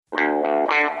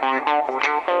Episode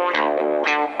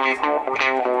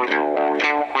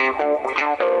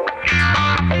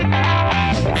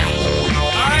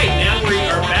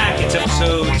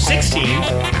 16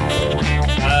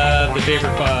 of the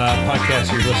favorite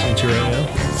podcast you're listening to right now.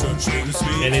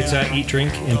 And it's Eat,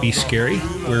 Drink, and Be Scary,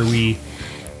 where we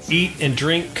eat and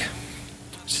drink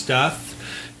stuff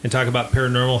and talk about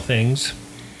paranormal things.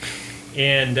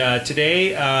 And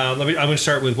today, I'm going to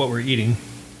start with what we're eating.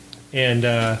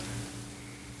 And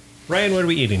Ryan, what are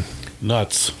we eating?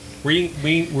 Nuts. We're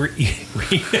eating we're eating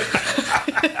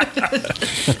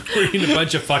a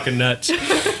bunch of fucking nuts.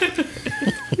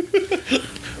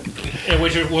 And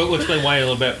we'll explain why a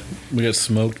little bit. We got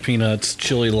smoked peanuts,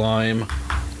 chili lime,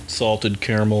 salted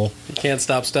caramel. He can't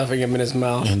stop stuffing him in his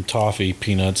mouth. And toffee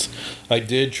peanuts. I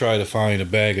did try to find a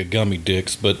bag of gummy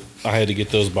dicks, but I had to get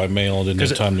those by mail and didn't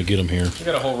have time to get them here. You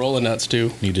got a whole roll of nuts,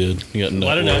 too. You did. You got a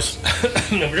lot of nuts.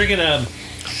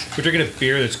 We're drinking a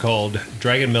beer that's called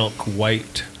Dragon Milk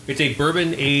White. It's a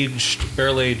bourbon-aged,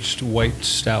 barrel-aged white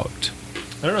stout.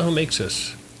 I don't know who makes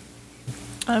this.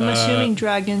 I'm assuming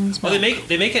Dragon's Milk. Well,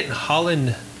 they make it in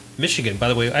Holland, Michigan. By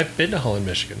the way, I've been to Holland,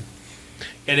 Michigan.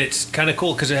 And it's kind of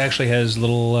cool because it actually has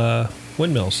little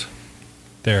windmills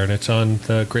there, and it's on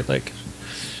the Great Lake.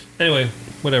 Anyway,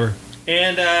 whatever.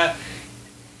 And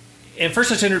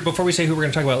first, before we say who we're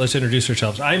going to talk about, let's introduce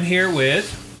ourselves. I'm here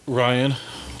with Ryan,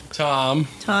 Tom,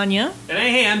 Tanya, and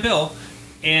hey, I'm Bill.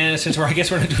 And since I guess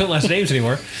we're not doing last names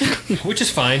anymore, which is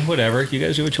fine, whatever. You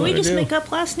guys do what you want to do. Can we just make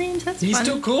up last names? That's He's fun.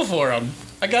 too cool for him.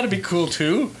 I got to be cool,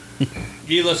 too.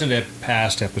 You listen to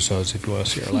past episodes if you want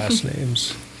to see our last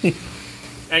names.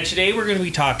 And today we're going to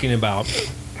be talking about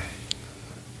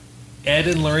Ed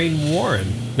and Lorraine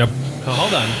Warren. Now,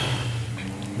 hold on.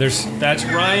 That's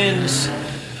Ryan's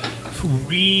who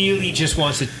really just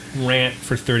wants to rant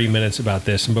for 30 minutes about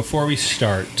this. And before we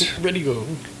start, Ready to go.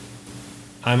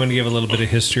 I'm going to give a little bit of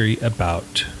history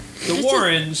about the Just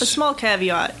Warrens. A small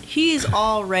caveat. He's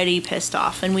already pissed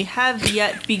off, and we have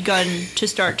yet begun to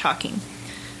start talking.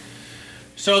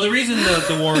 So the reason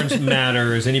the Warrens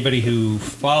matter is anybody who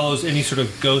follows any sort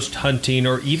of ghost hunting,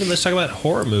 or even let's talk about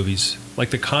horror movies like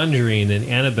The Conjuring and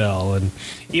Annabelle and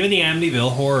even the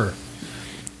Amityville Horror,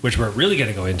 which we're really going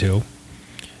to go into.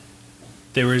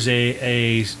 There was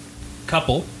a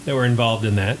couple that were involved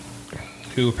in that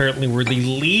who apparently were the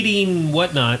leading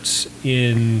whatnots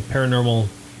in paranormal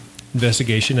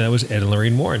investigation. That was Ed and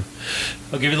Lorraine Warren.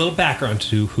 I'll give you a little background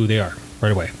to who they are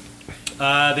right away.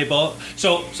 They both.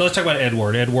 So let's talk about Ed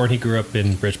Warren. Ed Warren, he grew up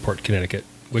in Bridgeport, Connecticut,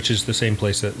 which is the same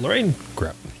place that Lorraine grew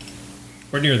up,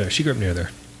 or near there. She grew up near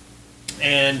there,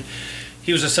 and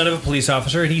he was the son of a police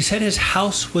officer. And he said his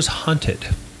house was haunted,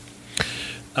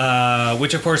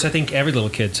 which of course I think every little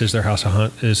kid says their house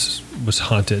was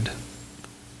haunted.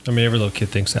 I mean, every little kid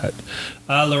thinks that.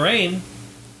 Lorraine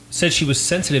said she was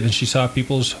sensitive and she saw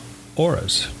people's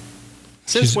auras.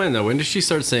 Since when, though? When did she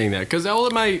start saying that? Because all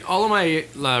of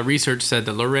my research said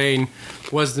that Lorraine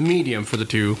was the medium for the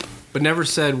two, but never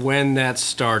said when that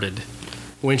started.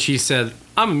 When she said,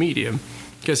 I'm a medium.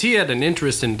 Because he had an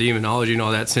interest in demonology and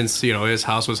all that since, his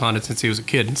house was haunted since he was a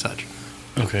kid and such.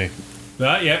 Okay.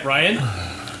 Yeah, Ryan,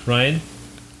 I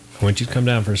want you to come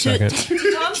down for a second.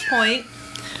 To Tom's point,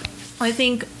 I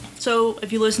think, so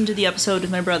if you listen to the episode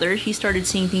with my brother, he started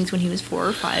seeing things when he was 4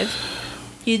 or 5.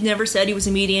 He never said he was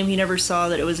a medium. He never saw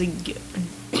that it was a gift.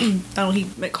 I don't know, he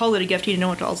called it a gift. He didn't know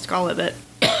what else to call it, but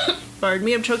pardon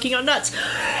me, I'm choking on nuts.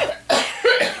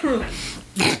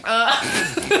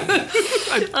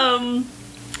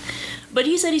 But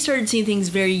he said he started seeing things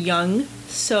very young,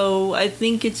 so I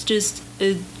think it's just,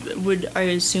 I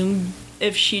assume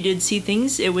if she did see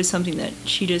things, it was something that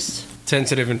she just...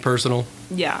 Sensitive and personal.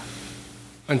 Yeah.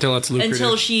 Until it's lucrative.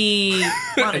 Until she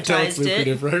monetized Until it's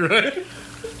lucrative, right?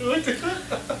 By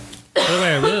the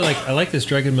way, I like this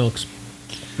Dragon Milk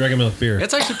beer.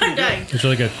 That's actually pretty good. It's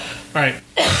really good. All right.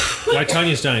 Why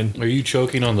Tanya's dying? Are you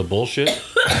choking on the bullshit?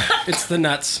 It's the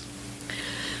nuts.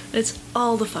 It's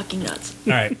all the fucking nuts.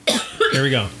 All right. Here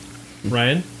we go.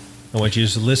 Ryan, I want you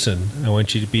to listen. I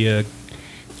want you to be a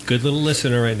good little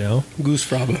listener right now. Goose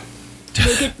fraba.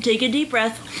 Take a deep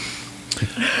breath.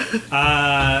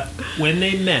 When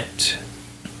they met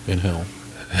In hell.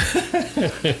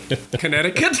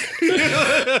 Connecticut?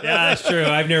 Yeah, that's true.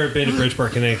 I've never been to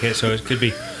Bridgeport, Connecticut, so it could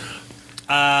be.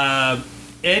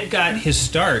 Ed got his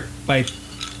start by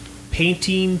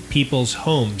painting people's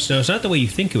homes. Now, it's not the way you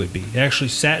think it would be. He actually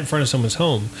sat in front of someone's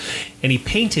home, and he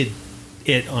painted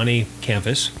it on a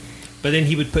canvas, but then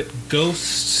he would put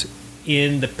ghosts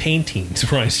in the paintings.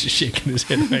 Ryan's just shaking his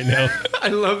head right now. I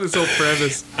love this whole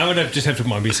premise. I would just have to put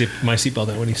my seatbelt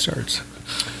on when he starts.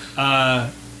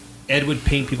 Ed would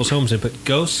paint people's homes and put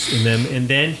ghosts in them, and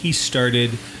then he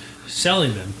started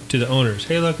selling them to the owners.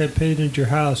 Hey, look, I painted your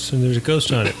house, and there's a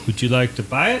ghost on it. Would you like to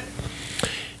buy it?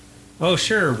 Oh,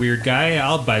 sure, weird guy.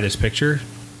 I'll buy this picture.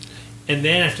 And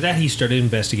then after that, he started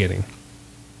investigating.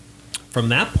 From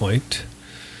that point,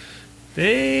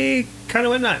 they kind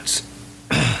of went nuts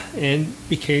and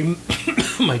became.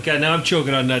 Oh my god! Now I'm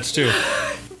choking on nuts too.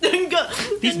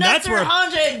 These nuts are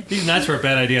haunted. These nuts were a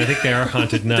bad idea. I think they are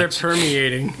haunted nuts. They're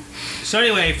permeating. So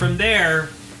anyway, from there,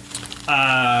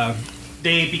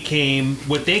 they became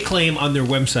what they claim on their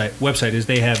website is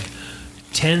they have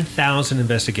 10,000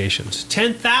 investigations.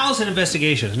 10,000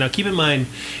 investigations. Now, keep in mind,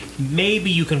 maybe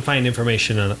you can find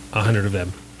information on 100 of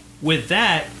them. With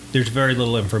that, there's very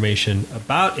little information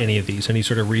about any of these, any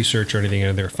sort of research or anything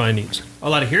in their findings. A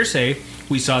lot of hearsay.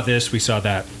 We saw this. We saw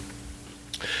that.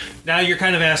 Now you're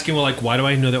kind of asking, well, like, why do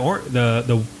I know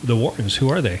the Warrens? Who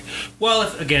are they?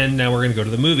 Well, again, now we're going to go to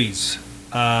the movies.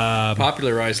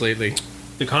 Popularized lately.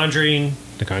 The Conjuring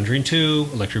 2,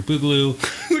 Electric Boogaloo.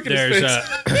 Look at his face.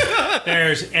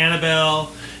 There's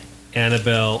Annabelle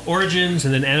Origins,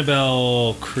 and then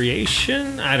Annabelle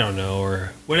Creation. I don't know,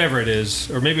 or whatever it is,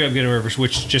 or maybe I'm getting reversed,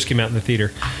 which just came out in the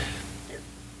theater.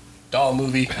 Doll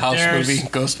movie, house movie,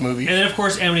 ghost movie, and then of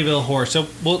course Amityville Horror. So,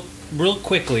 well, real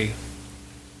quickly,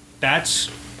 I'm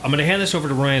going to hand this over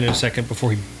to Ryan in a second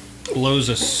before he blows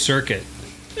a circuit.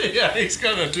 Yeah, he's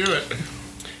gonna do it.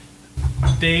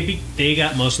 They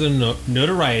got most of the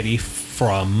notoriety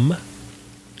from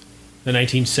the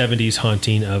 1970s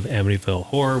haunting of Amityville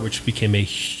Horror, which became a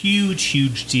huge,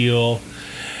 huge deal,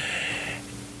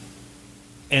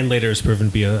 and later was proven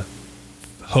to be a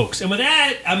hoax. And with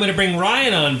that, I'm going to bring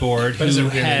Ryan on board. Is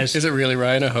it really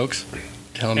Ryan a hoax?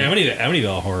 Tell me.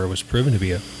 Amityville Horror was proven to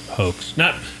be a hoax.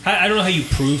 I don't know how you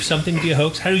prove something to be a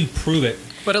hoax. How do you prove it?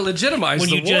 But it legitimized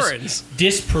the Warrens. Just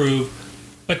disprove.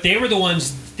 But they were the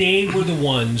ones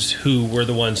who were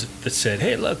the ones that said,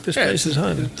 "Hey, look, this place is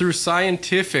haunted." Through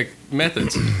scientific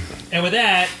methods. And with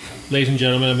that, ladies and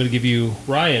gentlemen, I'm going to give you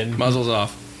Ryan. Muzzles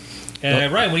off.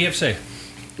 Ryan, what do you have to say?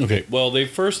 Okay, well, they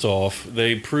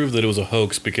proved that it was a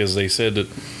hoax because they said that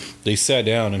they sat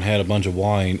down and had a bunch of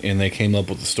wine and they came up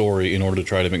with a story in order to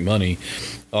try to make money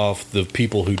off the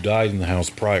people who died in the house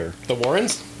prior. The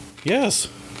Warrens? Yes.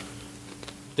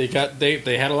 They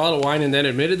had a lot of wine and then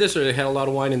admitted this, or they had a lot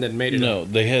of wine and then made it up? No,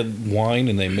 they had wine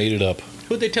and they made it up.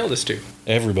 Who'd they tell this to?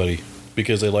 Everybody,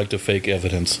 because they like to fake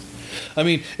evidence. I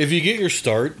mean, if you get your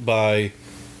start by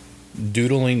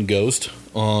doodling ghost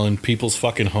on people's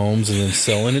fucking homes and then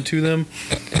selling it to them,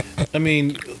 I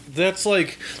mean, that's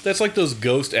like those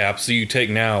ghost apps that you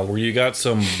take now, where you got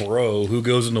some bro who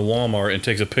goes into Walmart and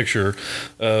takes a picture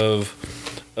of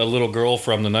a little girl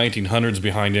from the 1900s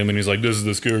behind him, and he's like, "This is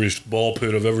the scariest ball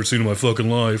pit I've ever seen in my fucking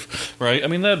life." Right? I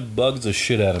mean, that bugs the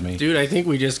shit out of me. Dude, I think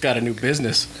we just got a new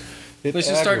business. Let's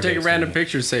just start taking random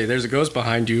pictures, say, "There's a ghost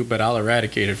behind you, but I'll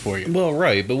eradicate it for you." Well,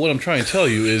 right, but what I'm trying to tell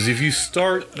you is if you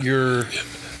start your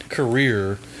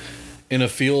career in a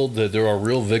field that there are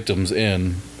real victims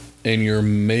in, and you're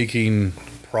making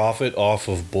profit off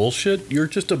of bullshit, you're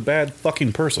just a bad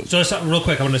fucking person. So, real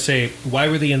quick, I want to say, why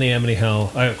were they in the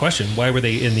Amityville? I have a question. Why were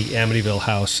they in the Amityville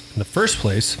house in the first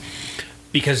place?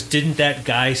 Because didn't that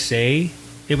guy say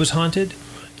it was haunted?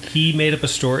 He made up a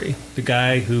story. The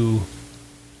guy who...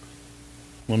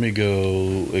 Let me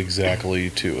go exactly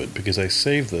to it, because I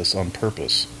saved this on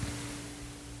purpose.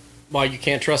 Well, you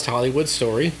can't trust Hollywood's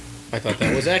story. I thought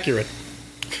that was accurate.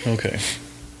 Okay.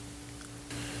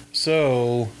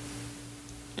 So...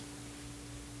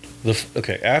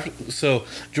 So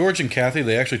George and Kathy,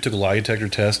 they actually took a lie detector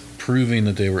test proving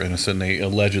that they were innocent, and they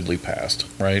allegedly passed,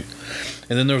 right?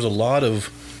 And then there was a lot of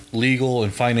legal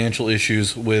and financial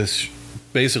issues which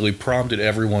basically prompted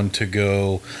everyone to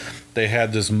go, they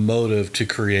had this motive to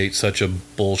create such a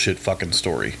bullshit fucking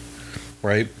story,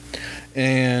 right?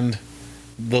 And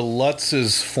the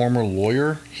Lutz's former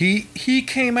lawyer, he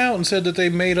came out and said that they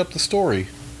made up the story.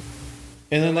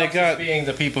 And then they got... being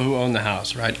the people who own the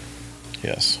house, right?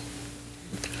 Yes.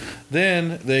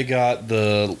 Then they got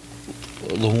the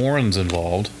Warrens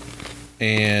involved,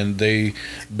 and they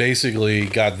basically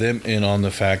got them in on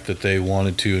the fact that they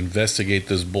wanted to investigate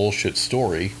this bullshit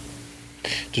story,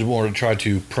 just wanted to try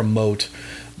to promote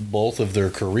both of their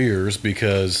careers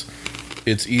because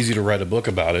it's easy to write a book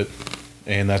about it,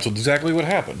 and that's exactly what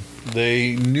happened.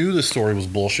 They knew the story was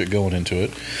bullshit going into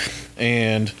it,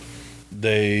 and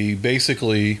they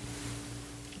basically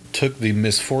took the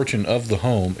misfortune of the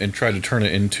home and tried to turn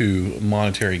it into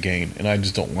monetary gain, and I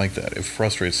just don't like that. It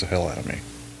frustrates the hell out of me.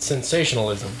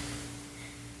 Sensationalism.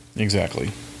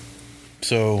 Exactly.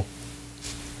 So,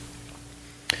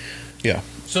 yeah.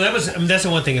 So that's the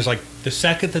one thing is like the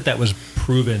second that was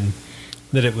proven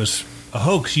that it was a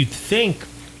hoax, you'd think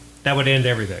that would end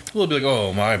everything. We'll be like,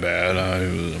 oh, my bad.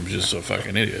 I'm just a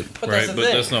fucking idiot. But right? that's the But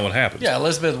thing. that's not what happened. Yeah,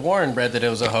 Elizabeth Warren read that it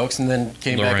was a hoax, and then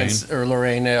came back or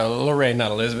Lorraine,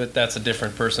 not Elizabeth. That's a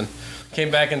different person.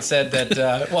 Came back and said that.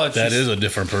 That is a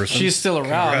different person. She's still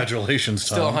around. Congratulations,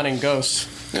 Tom. Still hunting ghosts.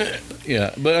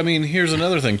 Yeah, but I mean, here's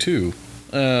another thing too.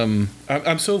 I'm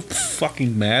so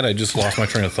fucking mad. I just lost my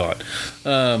train of thought.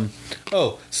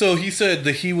 So he said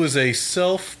that he was a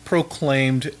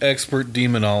self-proclaimed expert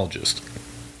demonologist.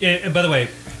 Yeah, and by the way,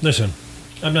 listen,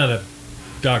 I'm not a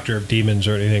doctor of demons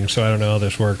or anything, so I don't know how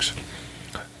this works.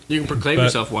 You can proclaim But-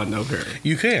 yourself one, though, apparently.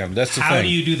 You can. That's the How thing. do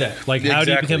you do that? Like, how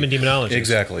do you become a demonologist?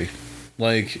 Exactly.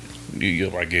 Like,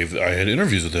 I had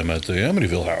interviews with him at the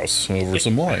Amityville house over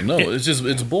some wine. No,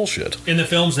 it's bullshit. In the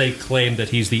films, they claim that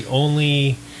he's the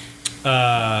only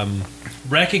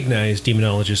recognized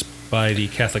demonologist by the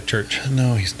Catholic Church.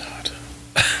 No, he's not.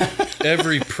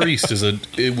 Every priest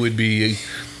would be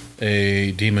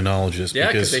a demonologist. Yeah,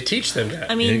 because they teach them that.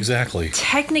 I mean, exactly.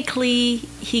 technically,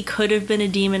 he could have been a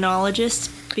demonologist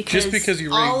because, Just because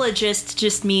you ologist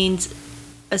just means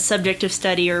a subject of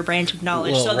study or a branch of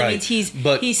knowledge. Well, so that right. means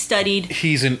But he's studied.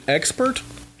 He's an expert.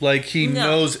 Like he No.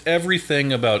 knows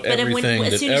everything about But then everything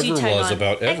as that soon as you ever tag was on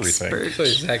about everything. expert, So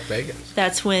Zach Bagans.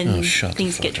 that's when Oh, shut the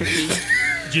things fuck get up. tricky.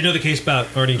 Do you know the case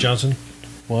about Arnie Johnson?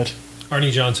 What?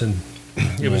 Arnie Johnson.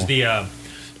 It was the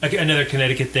another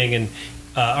Connecticut thing, and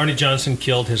Arnie Johnson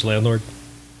killed his landlord,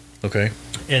 Okay.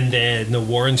 and then the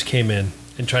Warrens came in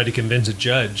and tried to convince a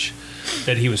judge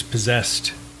that he was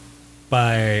possessed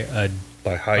by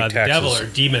By high by the taxes. devil or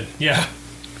demon. Yeah,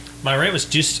 my rent's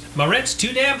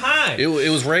too damn high. It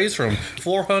was raised from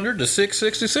 400 to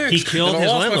 666. He killed and I his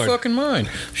lost landlord. my fucking mind.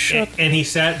 Shut. And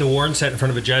the Warren sat in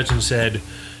front of a judge and said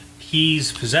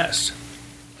he's possessed.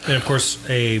 And of course,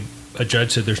 a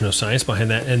judge said there's no science behind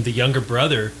that. And the younger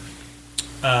brother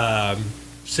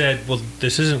said, "Well,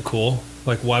 this isn't cool.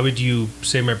 Like, why would you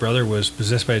say my brother was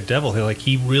possessed by a devil?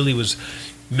 He really was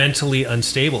mentally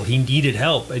unstable. He needed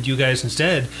help, and you guys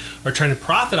instead are trying to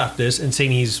profit off this and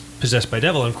saying he's possessed by a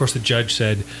devil." And of course, the judge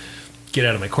said, "Get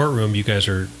out of my courtroom. You guys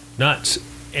are nuts."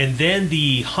 And then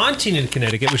the Haunting in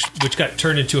Connecticut, which got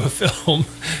turned into a film.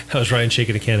 That was Ryan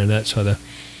shaking a can of nuts. So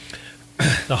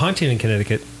the Haunting in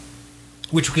Connecticut,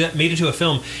 which got made into a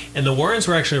film, and the Warrens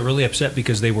were actually really upset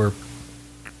because they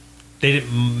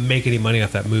didn't make any money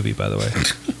off that movie. By the way,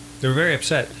 they were very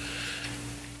upset,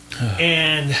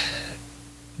 and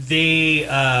the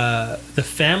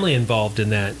family involved in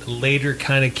that later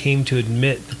kind of came to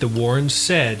admit that the Warrens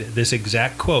said this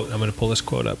exact quote. I'm going to pull this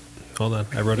quote up. Hold on,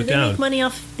 I wrote Did it they down. make money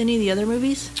off any of the other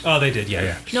movies? Oh, they did.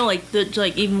 Yeah. No, like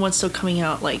even what's still coming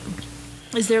out. Like,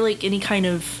 is there like any kind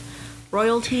of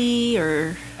royalty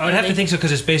or? I would have to think so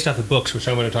because it's based off the books, which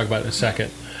I'm going to talk about in a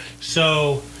second.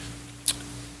 So,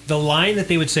 the line that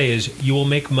they would say is, "You will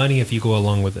make money if you go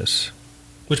along with this,"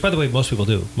 which, by the way, most people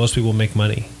do. Most people make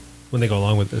money when they go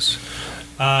along with this.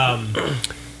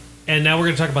 And now we're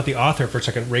going to talk about the author for a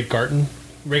second, Ray Garton.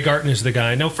 Ray Garton is the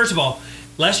guy. Now, first of all,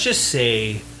 let's just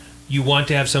say you want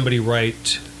to have somebody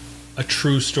write a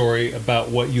true story about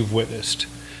what you've witnessed.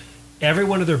 Every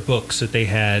one of their books that they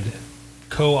had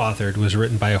co-authored was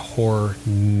written by a horror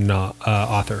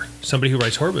author, somebody who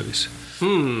writes horror movies.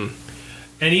 And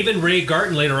even Ray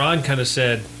Garton later on kind of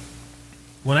said,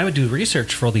 when I would do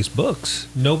research for all these books,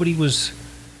 nobody was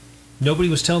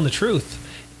telling the truth.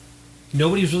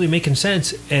 Nobody was really making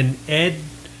sense. And Ed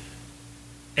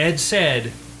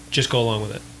said, just go along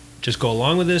with it. Just go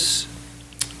along with this,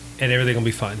 and everything will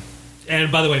be fine.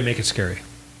 And by the way, make it scary.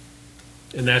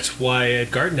 And that's why Ed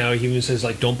Garton now, he even says,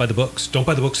 like, don't buy the books. Don't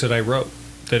buy the books that I wrote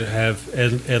that have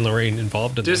Ed and Lorraine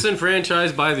involved in them.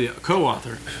 Disenfranchised by the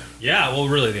co-author. Yeah, well,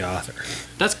 really the author.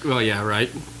 Yeah, right.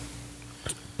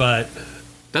 But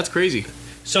That's crazy.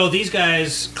 so these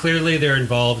guys, clearly they're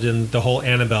involved in the whole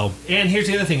Annabelle. And here's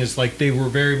the other thing is, like, they were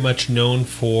very much known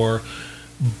for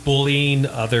bullying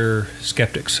other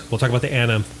skeptics. We'll talk about the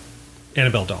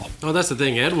Annabelle doll. Oh, that's the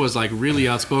thing. Ed was like really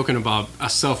outspoken about a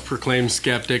self-proclaimed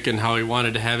skeptic and how he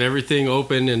wanted to have everything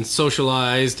open and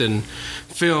socialized and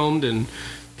filmed, and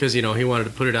because he wanted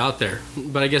to put it out there.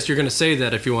 But I guess you're going to say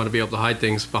that if you want to be able to hide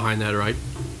things behind that, right?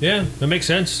 Yeah, that makes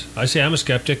sense. I say I'm a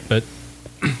skeptic, but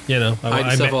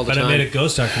Hide stuff all the I made time. a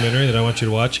ghost documentary that I want you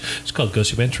to watch. It's called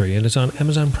Ghostumentary, and it's on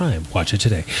Amazon Prime. Watch it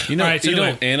today. You know, All right, so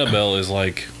anyway, Annabelle is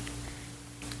like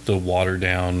the watered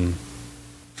down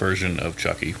version of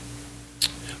Chucky.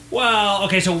 well,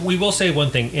 okay, so we will say one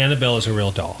thing: Annabelle is a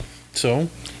real doll. So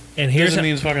And here's doesn't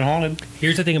mean it's fucking haunted.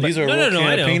 here's the thing about These are a no, real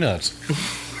I can know. of peanuts.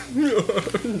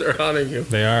 They're haunting you.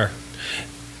 They are.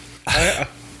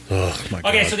 Oh my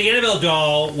god. Okay, so the Annabelle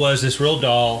doll was this real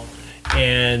doll,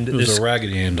 and it was this a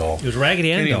Raggedy Ann doll. it was a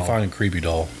Raggedy Ann Can't even doll. find a creepy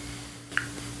doll.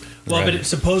 Well, Raggedy. but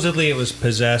supposedly it was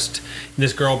possessed. And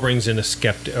this girl brings in a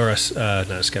skeptic, or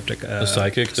not a skeptic, A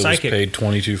psychic that was paid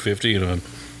 $22.50 and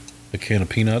a can of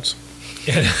peanuts.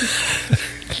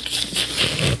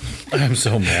 I'm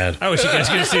so mad. I wish you guys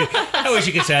could see. I wish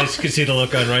you could see the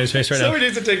look on Ryan's face right now. Somebody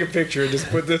needs to take a picture and just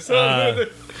put this on.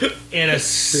 And a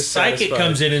psychic satisfied.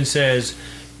 comes in and says,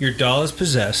 "Your doll is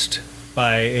possessed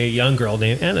by a young girl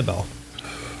named Annabelle."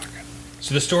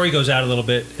 So the story goes out a little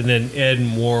bit, and then Ed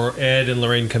and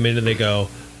Lorraine come in and they go,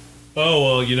 "Oh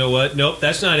well, you know what? Nope,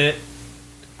 that's not it.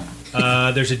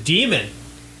 There's a demon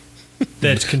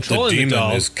that's The controlling the, demon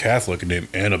doll, is Catholic named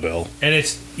Annabelle. and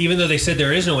it's even though they said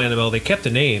there is no Annabelle, they kept the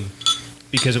name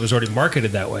because it was already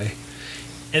marketed that way,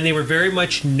 and they were very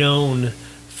much known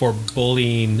for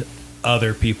bullying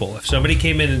other people. If somebody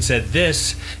came in and said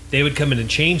this, they would come in and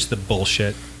change the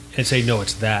bullshit and say, no,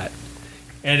 it's that.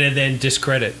 And then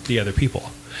discredit the other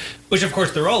people. Which, of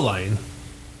course, they're all lying.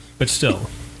 But still.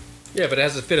 Yeah, but it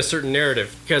has to fit a certain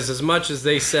narrative. Because as much as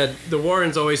they said, the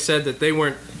Warrens always said that they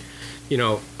weren't,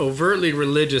 overtly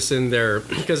religious in their,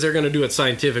 because they're going to do it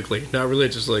scientifically, not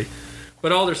religiously.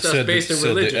 But all their stuff's based in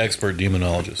religion. the expert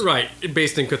demonologist. Right,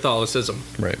 based in Catholicism.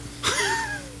 Right.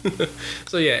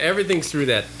 So yeah, everything's through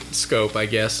that scope, I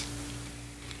guess.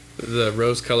 The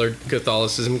rose-colored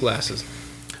Catholicism glasses.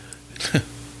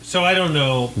 So I don't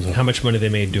know how much money they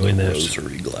made doing The this.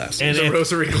 rosary glasses. And The if-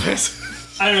 rosary glasses.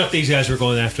 I don't know if these guys were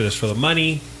going after this for the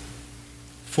money,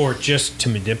 for just to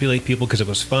manipulate people because it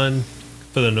was fun,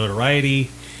 for the notoriety.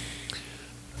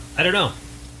 I don't know.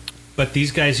 But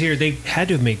these guys here, they had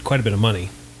to have made quite a bit of money.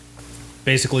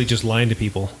 Basically just lying to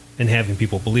people and having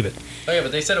people believe it. Oh yeah,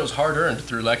 but they said it was hard-earned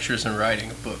through lectures and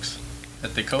writing of books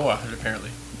that they co-authored,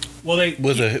 apparently. Well, they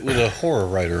with a horror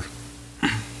writer.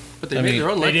 But they I made mean,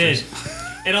 their own They lectures. did.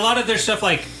 And a lot of their stuff,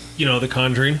 like, The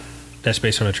Conjuring, that's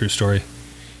based on a true story.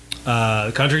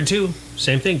 The Conjuring 2,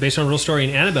 same thing, based on a real story.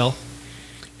 And Annabelle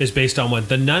is based on one.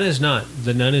 The Nun is not.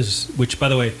 The Nun is, which, by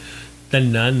the way, The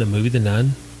Nun, the movie The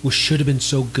Nun, should have been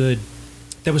so good.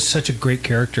 That was such a great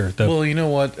character. Well, you know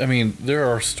what? I mean, there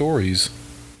are stories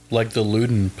like the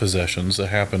Loudon possessions that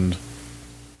happened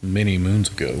many moons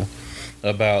ago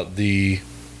about there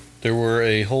were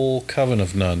a whole coven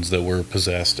of nuns that were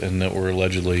possessed and that were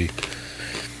allegedly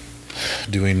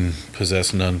doing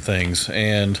possessed nun things.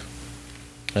 And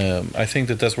I think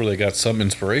that's where they got some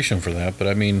inspiration for that. But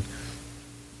I mean,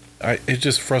 it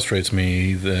just frustrates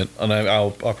me that, and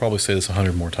I'll probably say this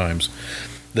 100 more times,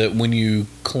 that when you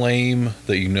claim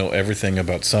that you know everything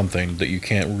about something that you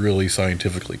can't really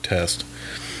scientifically test,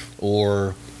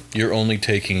 or you're only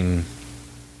taking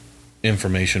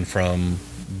information from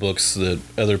books that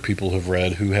other people have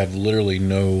read who have literally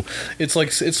no, it's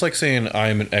like saying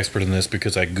I'm an expert in this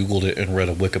because I googled it and read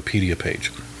a Wikipedia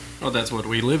page. Oh, that's what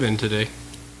we live in today.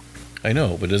 I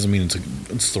know, but it doesn't mean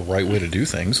it's the right way to do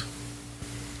things.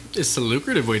 It's a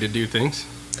lucrative way to do things.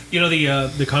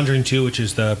 The Conjuring 2, which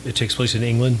is it takes place in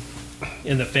England,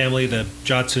 in the family, the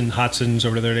Hodsons, or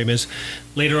whatever their name is,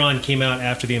 later on came out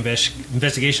after the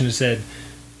investigation and said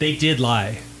they did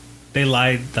lie. They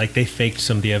lied, like they faked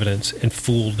some of the evidence and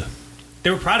fooled. They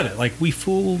were proud of it. Like, we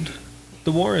fooled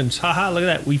the Warrens. Haha, look at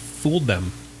that. We fooled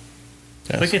them.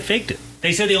 Yes. Like, they faked it.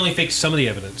 They said they only faked some of the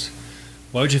evidence.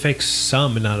 Why would you fake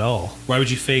some and not all? Why would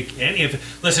you fake any of it?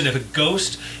 Listen, if a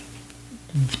ghost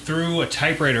threw a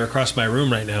typewriter across my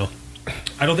room right now,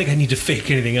 I don't think I need to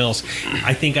fake anything else.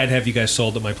 I think I'd have you guys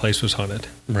sold that my place was haunted.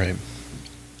 Right.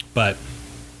 But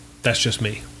that's just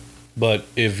me. But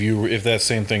if that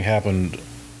same thing happened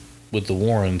with the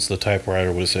Warrens, the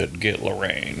typewriter would have said, "Get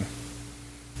Lorraine,"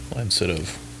 instead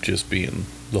of just being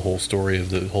the whole story of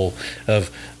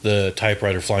the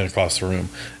typewriter flying across the room.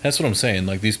 That's what I'm saying.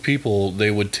 Like, these people, they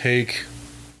would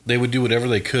do whatever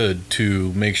they could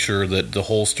to make sure that the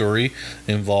whole story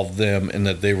involved them and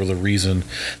that they were the reason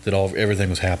that everything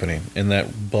was happening. And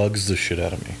that bugs the shit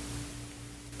out of me.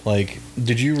 Like,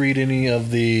 did you read any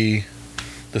of the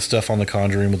stuff on The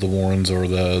Conjuring with the Warrens or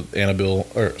the Annabelle,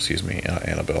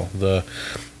 the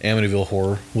Amityville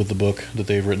Horror with the book that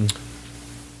they've written?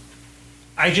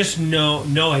 I just know.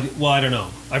 I don't know.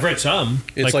 I've read some.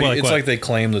 It's like they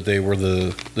claim that they were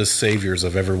the saviors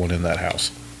of everyone in that house,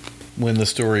 when the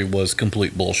story was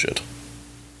complete bullshit.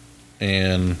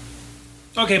 And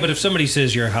okay, but if somebody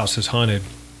says your house is haunted,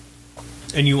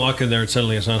 and you walk in there and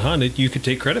suddenly it's not haunted, you could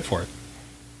take credit for it.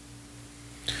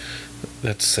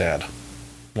 that's sad.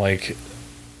 Like,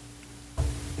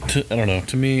 I don't know.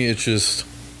 To me, it's just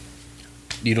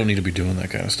You don't need to be doing that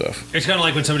kind of stuff. It's kind of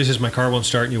like when somebody says my car won't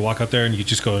start, and you walk out there and you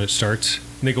just go and it starts.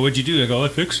 And they go, "What'd you do?" I go, "I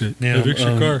fixed it. I fixed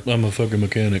your car." I'm a fucking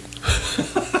mechanic.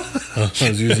 I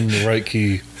was using the right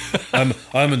key. I'm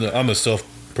a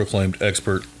self-proclaimed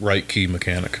expert right key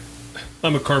mechanic.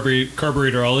 I'm a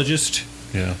carburetorologist.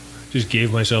 Yeah. Just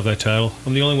gave myself that title.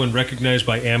 I'm the only one recognized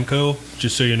by AMCO,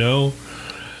 just so you know.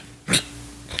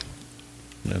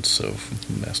 That's so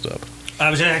messed up. I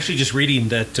was actually just reading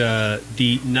that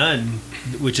the nun,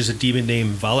 which is a demon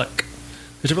named Valak,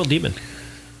 is a real demon.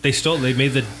 They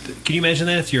made the. Can you imagine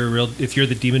that if you're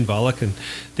the demon Valak and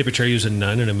they portray you as a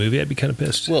nun in a movie? I'd be kind of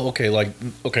pissed. Well,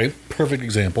 okay, perfect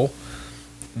example.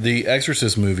 The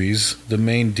Exorcist movies, the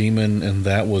main demon in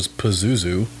that was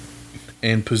Pazuzu,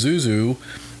 and Pazuzu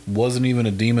wasn't even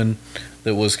a demon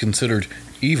that was considered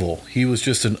evil. He was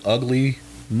just an ugly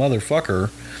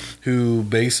motherfucker who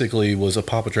basically was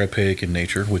apotropaic in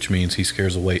nature, which means he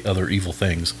scares away other evil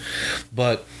things.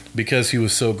 But because he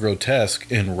was so grotesque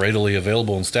and readily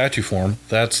available in statue form,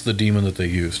 that's the demon that they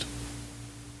used.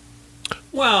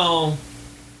 Well,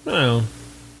 no.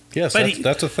 Yes, But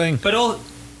that's a thing. But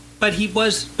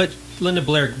Linda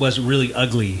Blair was really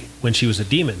ugly when she was a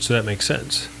demon, so that makes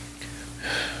sense.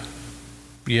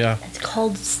 Yeah. It's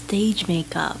called stage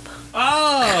makeup.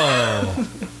 Oh.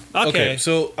 Okay.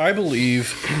 So I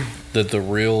believe that the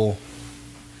real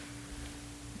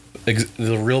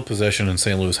possession in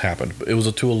St. Louis happened. It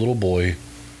was to a little boy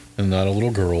and not a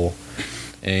little girl,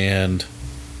 and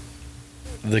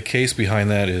the case behind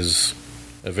that is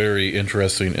a very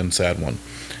interesting and sad one.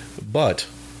 But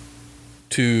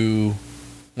to,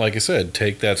 like I said,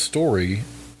 take that story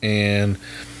and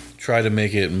try to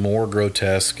make it more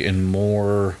grotesque and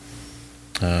more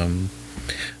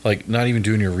like not even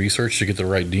doing your research to get the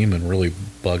right demon really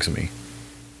bugs me.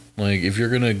 Like, if you're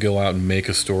gonna go out and make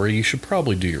a story, you should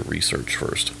probably do your research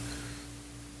first.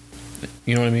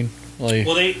 You know what I mean? Like,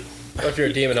 Well, If you're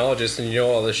a demonologist and you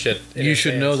know all this shit, you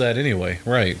should know that anyway,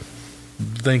 right?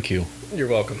 Thank you. You're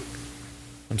welcome.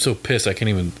 I'm so pissed I can't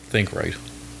even think right.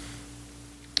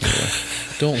 Anyway,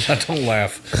 don't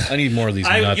laugh. I need more of these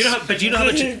nuts. You know how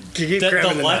much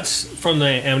the Lutz from the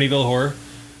Amityville Horror,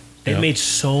 they Yeah. made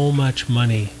so much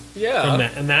money Yeah. from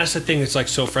that, and that's the thing that's like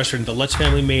so frustrating. The Lutz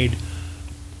family made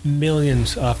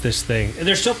millions off this thing, and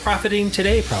they're still profiting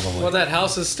today, probably. Well, that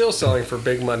house is still selling for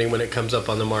big money when it comes up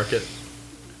on the market.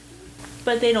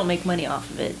 But they don't make money off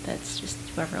of it. That's just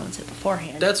whoever owns it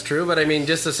beforehand. That's true, but I mean,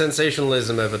 just the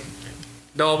sensationalism of it.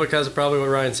 All because of probably what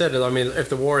Ryan said. I mean, if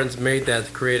the Warrens made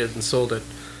that, created and sold it.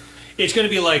 It's going to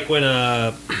be like when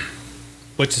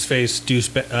what's his face, douche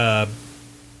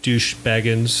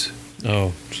Baggins,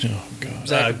 oh God.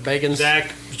 Zach Bagans.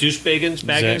 Zach douche Baggins,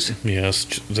 Zach, yes,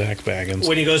 Zach Baggins.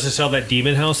 when he goes to sell that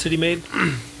demon house that he made.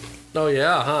 Oh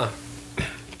yeah, huh?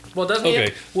 Well, doesn't he?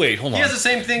 Okay, wait, hold on. He has the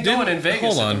same thing going in Vegas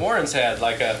hold that on. the Warrens had,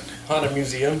 like a haunted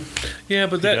museum. Yeah,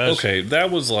 but does. that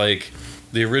was like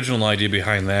the original idea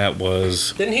behind that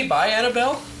was Didn't he buy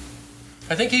Annabelle?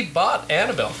 I think he bought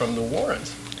Annabelle from the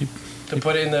Warrens to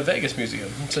put it in the Vegas museum.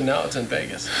 So now it's in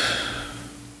Vegas.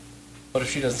 What if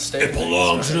she doesn't stay? It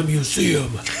belongs in a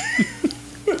museum.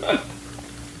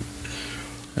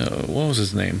 what was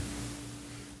his name?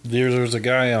 There was a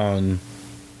guy on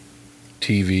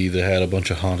TV that had a bunch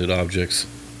of haunted objects,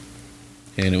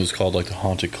 and it was called like the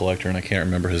Haunted Collector, and I can't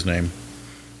remember his name.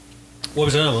 What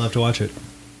was that? We'll have to watch it.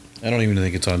 I don't even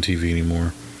think it's on TV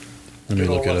anymore. Let me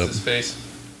look it What's up. his face?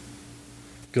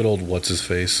 Good old what's his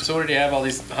face? So what did he have all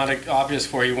these haunted objects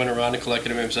for? He went around and collected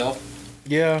them himself.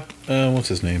 Yeah. What's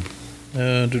his name?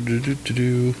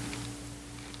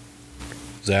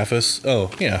 Zaphis.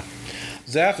 Oh yeah,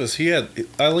 Zaphis. He had.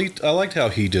 I liked how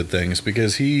he did things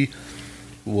because he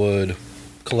would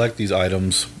collect these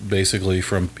items basically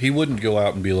from. He wouldn't go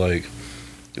out and be like,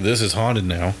 "This is haunted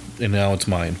now, and now it's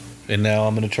mine, and now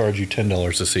I'm going to charge you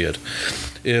 $10 to see it."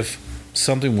 If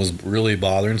something was really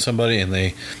bothering somebody and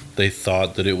they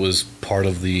thought that it was part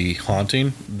of the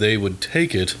haunting, they would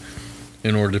take it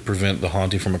in order to prevent the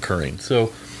haunting from occurring.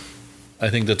 So I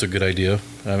think that's a good idea,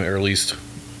 or at least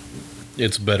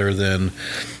it's better than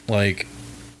like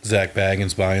Zach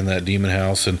Baggins buying that demon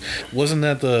house. And wasn't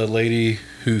that the lady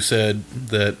who said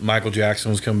that Michael Jackson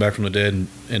was coming back from the dead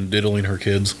and diddling her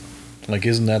kids? Like,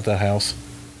 isn't that the house?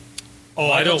 Oh,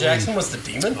 Michael Jackson was the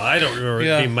demon? I don't remember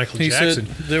it being Michael Jackson.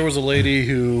 Said there was a lady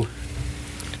who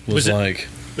was like...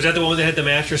 Was that the one that had the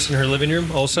mattress in her living room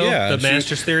also? Yeah. The and she-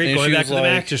 mattress theory? and Going she back was to the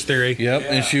like- mattress theory. Yep, Yeah.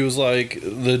 and she was like,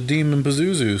 the demon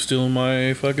Pazuzu stealing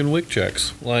my fucking WIC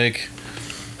checks. Like,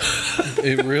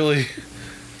 it really...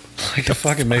 Like, it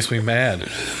fucking makes me mad.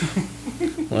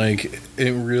 Like,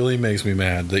 it really makes me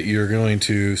mad that you're going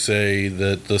to say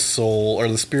that the soul or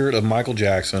the spirit of Michael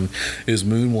Jackson is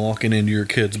moonwalking into your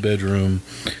kid's bedroom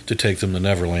to take them to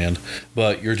Neverland,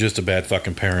 but you're just a bad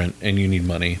fucking parent and you need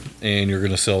money, and you're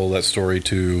going to sell that story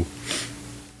to,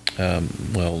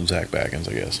 Zach Baggins,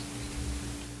 I guess.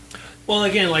 Well,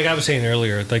 again, like I was saying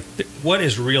earlier, like what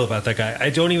is real about that guy? I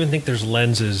don't even think there's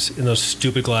lenses in those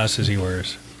stupid glasses he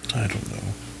wears. I don't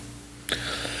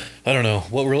know.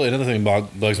 What really, another thing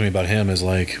bugs me about him is,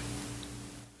 like,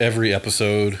 every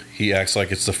episode he acts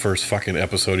like it's the first fucking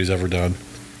episode he's ever done.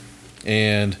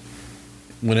 And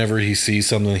whenever he sees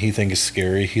something he thinks is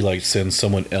scary, he, like, sends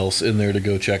someone else in there to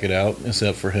go check it out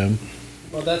instead for him.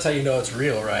 Well, that's how you know it's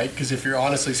real, right? Because if you're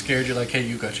honestly scared, you're like, hey,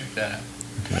 you go check that out.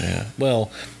 Yeah.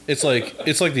 Well, it's like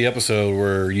the episode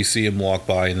where you see him walk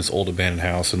by in this old abandoned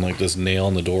house and, like, this nail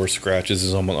on the door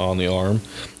scratches him on the arm.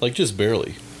 Like, just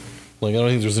barely. Like, I don't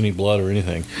think there's any blood or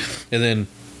anything. And then,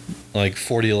 like,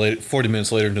 40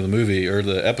 minutes later into the movie, or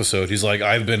the episode, he's like,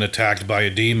 I've been attacked by a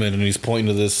demon, and he's pointing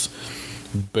to this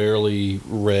barely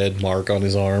red mark on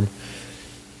his arm.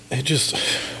 It just,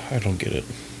 I don't get it.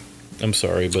 I'm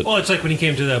sorry, but... Well, it's like when he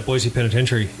came to the Boise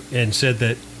Penitentiary and said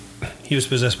that he was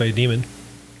possessed by a demon.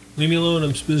 Leave me alone,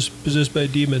 I'm possessed by a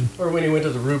demon. Or when he went to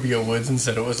the Rubio Woods and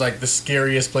said it was like the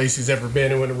scariest place he's ever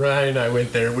been. And when Ryan and I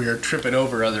went there, we were tripping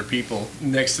over other people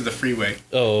next to the freeway.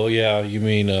 Oh, yeah, you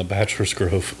mean Bachelor's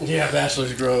Grove. Yeah,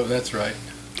 Bachelor's Grove, that's right.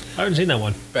 I haven't seen that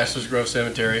one. Bachelor's Grove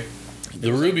Cemetery.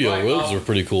 The Rubio right Woods off- were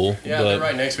pretty cool. Yeah, but they're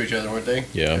right next to each other, weren't they?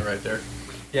 Yeah. They're right there.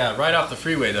 Yeah, right off the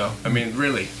freeway, though. I mean,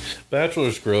 really.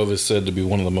 Bachelor's Grove is said to be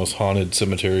one of the most haunted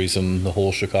cemeteries in the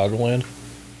whole Chicagoland.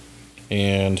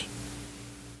 And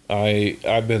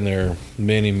I've been there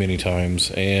many, many times,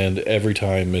 and every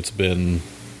time it's been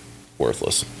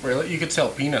worthless. Really? You could sell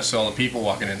peanuts to all the people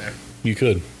walking in there. You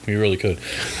could. You really could.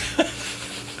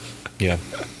 Yeah.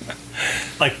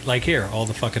 Like here, all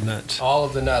the fucking nuts. All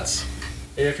of the nuts.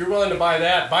 If you're willing to buy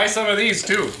that, buy some of these,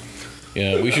 too.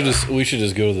 Yeah, we should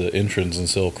just go to the entrance and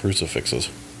sell crucifixes.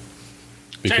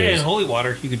 And holy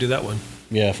water, you could do that one.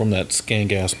 Yeah, from that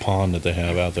skank-ass pond that they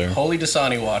have out there. Holy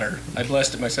Dasani water. I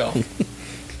blessed it myself.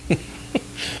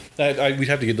 We'd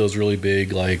have to get those really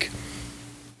big, like,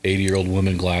 80-year-old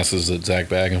woman glasses that Zach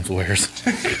Baggins wears.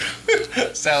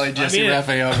 Sally Jesse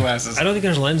Raphael glasses. I don't think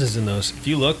there's lenses in those. If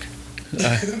you look,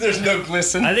 There's no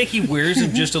glisten. I think he wears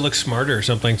them just to look smarter or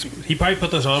something. He probably put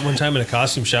those on one time in a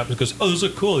costume shop and goes, "Oh, those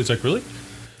look cool." He's like, "Really?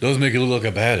 Those make you look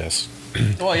like a badass."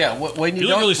 Well, yeah. When you You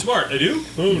look don't, really smart." I do.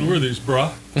 Oh, where are these,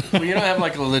 brah? when you don't have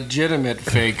like a legitimate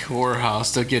fake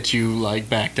whorehouse to get you like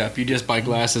backed up, you just buy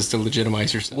glasses to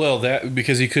legitimize yourself. Well, that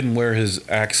because he couldn't wear his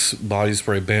Axe body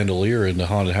spray bandolier into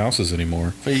haunted houses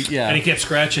anymore. But, yeah. And he kept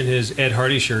scratching his Ed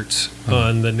Hardy shirts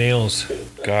on the nails.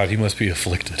 God, he must be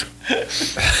afflicted.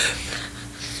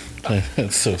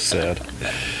 That's so sad.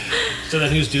 So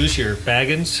then who's douchier,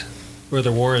 Baggins or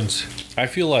the Warrens? I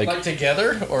feel like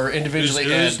together or individually?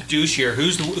 Who's douchier?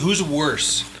 Who's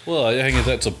worse? well, I think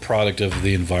that's a product of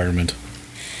the environment.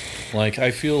 Like,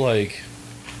 I feel like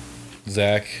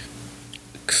Zach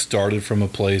started from a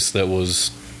place that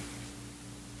was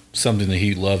something that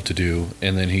he loved to do,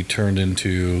 and then he turned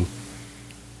into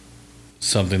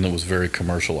something that was very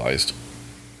commercialized.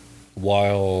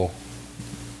 While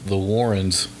the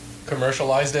Warrens,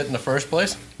 commercialized it in the first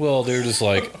place? well, they're just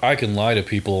like, I can lie to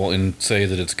people and say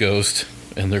that it's Ghost,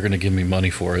 and they're going to give me money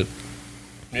for it.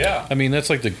 Yeah. I mean, that's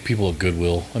like the people of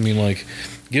Goodwill. I mean, like,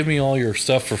 give me all your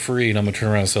stuff for free, and I'm going to turn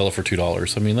around and sell it for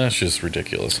 $2. I mean, that's just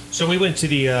ridiculous. So we went to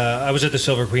the. I was at the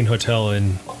Silver Queen Hotel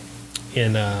in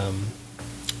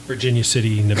Virginia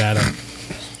City, Nevada,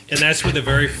 and that's where the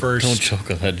very first. Don't choke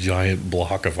on that giant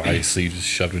block of ice that you just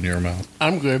shoved in your mouth.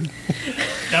 I'm good.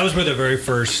 That was where the very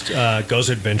first Ghost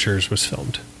Adventures was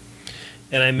filmed,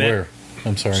 and I met Where?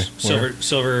 I'm sorry. Where?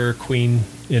 Silver Queen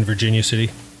in Virginia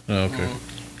City, Oh, okay.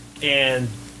 and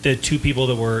the two people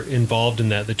that were involved in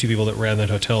that, the two people that ran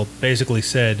that hotel, basically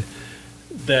said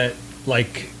that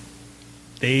like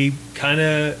they kind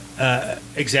of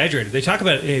exaggerated. They talk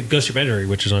about Ghost Documentary,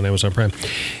 which is on Amazon Prime.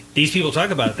 These people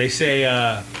talk about it. They say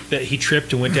that he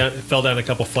tripped and went down, fell down a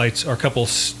couple flights or a couple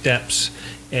steps,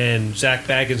 and Zach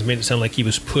Baggins made it sound like he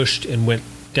was pushed and went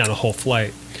down a whole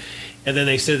flight. And then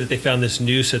they said that they found this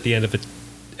noose at the end of at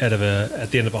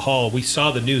the end of a hall. We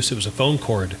saw the noose. It was a phone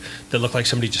cord that looked like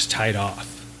somebody just tied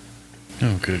off.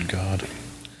 Oh, good God.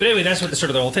 But anyway, that's what the sort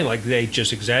of the whole thing. Like they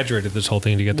just exaggerated this whole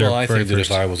thing to get there. Well, I think that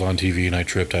first. if I was on TV and I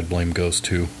tripped, I'd blame Ghost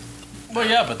too. Well,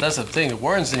 yeah, but that's the thing. The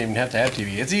Warrens didn't even have to have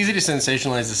TV. It's easy to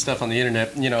sensationalize this stuff on the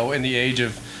internet, you know, in the age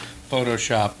of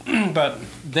Photoshop. But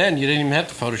then you didn't even have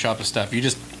to Photoshop the stuff. You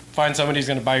just find somebody who's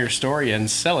going to buy your story and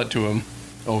sell it to them.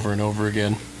 over and over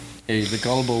again. Hey, the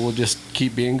gullible will just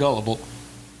keep being gullible.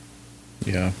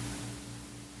 Yeah.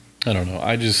 I don't know.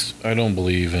 I don't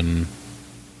believe in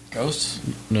Ghosts?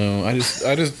 no.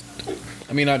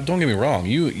 I mean, don't get me wrong.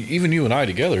 Even you and I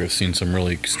together have seen some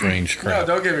really strange No, crap.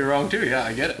 don't get me wrong, too. Yeah,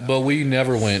 I get it. But we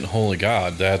never went, holy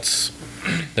God, that's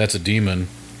a demon.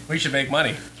 We should make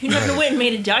money. You never went and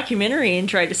made a documentary and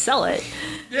tried to sell it.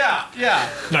 Yeah.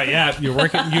 Not yet. You're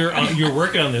working. You're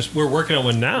working on this. We're working on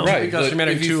one now. Right. Because But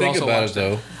Humanity if you 2 think also about watched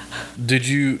it,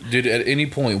 though, did at any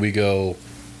point we go,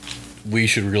 we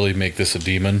should really make this a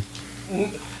demon?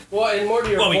 Well, and more to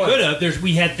your Well, we point. could have.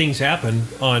 We had things happen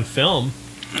on film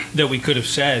that we could have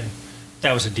said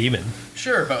that was a demon.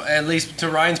 Sure, but at least to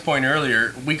Ryan's point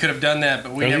earlier, we could have done that,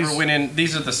 but we Are never these- went in.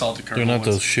 These are the salted They're caramel not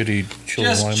ones. those shitty chili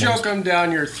Just lime choke ones. them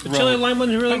down your The throat. chili lime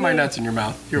one's really Put my good. nuts in your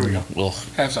mouth. Here we go. Ugh.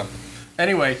 Have some.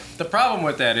 Anyway, the problem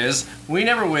with that is we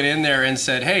never went in there and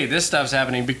said, hey, this stuff's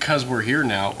happening because we're here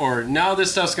now. Or now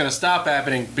this stuff's going to stop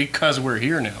happening because we're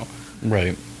here now.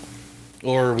 Right.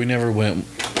 Or we never went.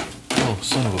 Oh,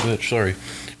 son of a bitch! Sorry.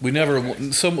 We never. We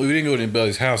didn't go to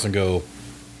anybody's house and go.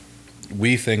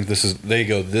 We think this is. They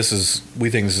go. This is. We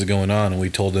think this is going on, and we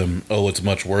told them, oh, it's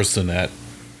much worse than that.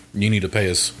 You need to pay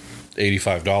us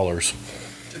 $85.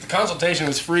 The consultation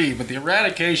was free, but the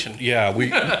eradication. Yeah,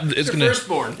 we. It's Your gonna.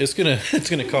 firstborn. It's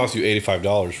gonna cost you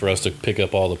 $85 for us to pick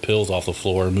up all the pills off the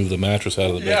floor and move the mattress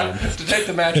out of the Yeah, bedroom. to take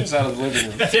the mattress out of the living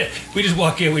room. That's it. We just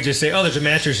walk in. We just say, "Oh, there's a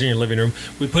mattress in your living room."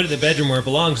 We put it in the bedroom where it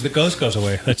belongs. The ghost goes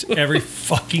away. That's every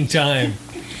fucking time.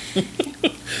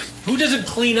 Who doesn't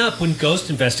clean up when ghost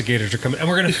investigators are coming? And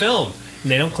we're going to film,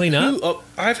 and they don't clean up.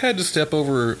 I've had to step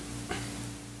over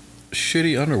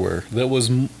shitty underwear that was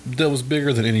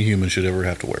bigger than any human should ever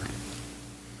have to wear.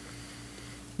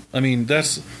 I mean,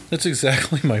 that's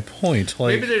exactly my point.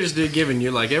 Like, Maybe they're just giving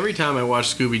you, like, every time I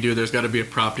watch Scooby-Doo, there's got to be a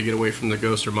prop to get away from the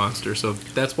ghost or monster. So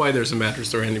that's why there's a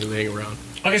mattress they're laying around.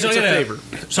 Okay, so It's I a gotta-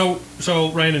 favor. So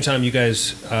Ryan and Tom, you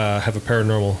guys have a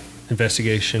paranormal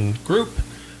investigation group.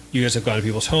 You guys have gone to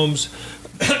people's homes,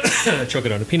 choke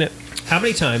it on a peanut. How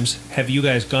many times have you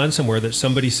guys gone somewhere that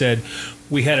somebody said,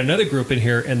 "We had another group in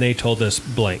here and they told us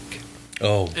blank"?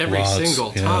 oh, Every lots,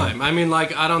 single yeah. time. I mean,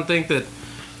 like, I don't think that.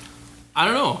 I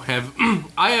don't know.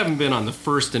 I haven't been on the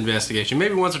first investigation.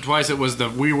 Maybe once or twice it was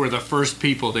we were the first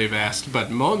people they've asked,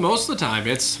 but most of the time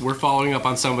we're following up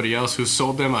on somebody else who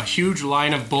sold them a huge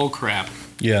line of bull crap.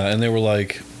 Yeah, and they were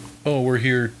like, "Oh, we're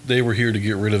here." They were here to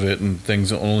get rid of it, and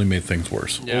things only made things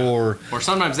worse. Yeah. Or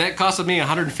sometimes that costed me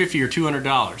 $150 or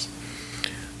 $200.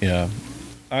 yeah,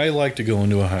 I like to go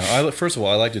into a house. First of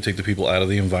all, I like to take the people out of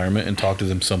the environment and talk to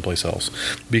them someplace else,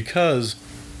 because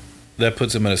that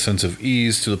puts them at a sense of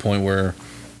ease to the point where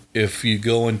if you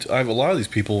go into, a lot of these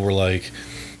people were like,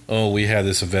 "Oh, we had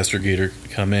this investigator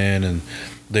come in and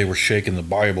they were shaking the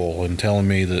Bible and telling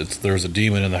me that there's a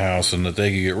demon in the house and that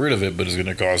they could get rid of it, but it's going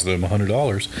to cost them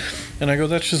 $100." And I go,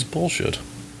 that's just bullshit.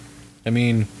 I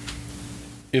mean,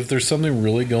 if there's something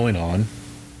really going on,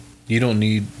 you don't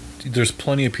need. There's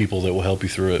plenty of people that will help you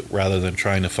through it, rather than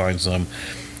trying to find some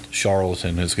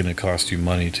charlatan that's going to cost you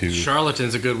money to.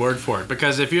 Charlatan's a good word for it,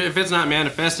 because if it's not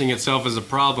manifesting itself as a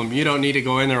problem, you don't need to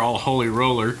go in there all holy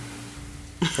roller.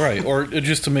 Right, or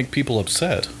just to make people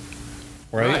upset.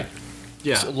 Right?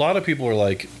 Yeah. So a lot of people are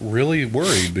like really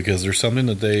worried because there's something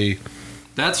that they.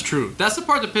 That's true. That's the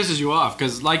part that pisses you off,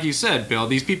 because like you said, Bill,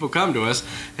 these people come to us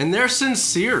and they're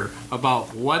sincere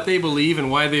about what they believe and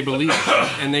why they believe it.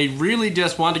 And they really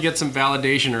just want to get some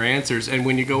validation or answers. And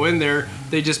when you go in there,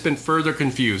 they've just been further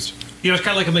confused. You know, it's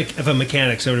kind of like if a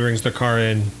mechanic, somebody brings their car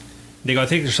in, they go, "I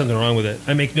think there's something wrong with it."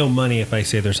 I make no money if I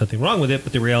say there's something wrong with it,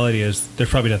 but the reality is there's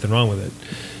probably nothing wrong with it.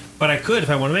 But I could, if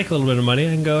I want to make a little bit of money,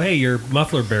 I can go, "Hey, your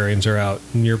muffler bearings are out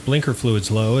and your blinker fluid's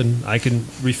low, and I can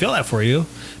refill that for you,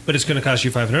 but it's going to cost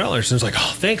you $500. And it's like,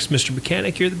 "Oh, thanks, Mr.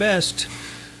 Mechanic, you're the best."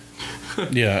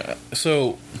 Yeah.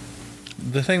 So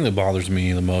the thing that bothers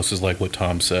me the most is like what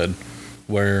Tom said,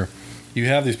 where you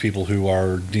have these people who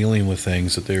are dealing with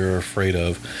things that they're afraid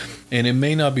of, and it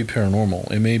may not be paranormal.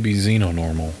 It may be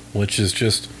xenonormal, which is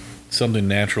just something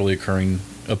naturally appearing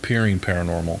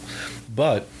paranormal.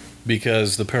 But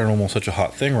because the paranormal is such a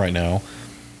hot thing right now,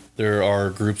 there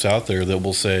are groups out there that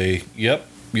will say, "Yep,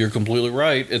 you're completely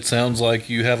right. It sounds like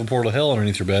you have a portal to hell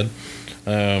underneath your bed.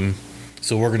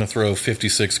 So we're going to throw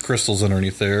 56 crystals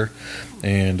underneath there,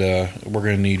 and we're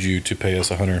going to need you to pay us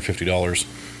 $150.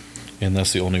 And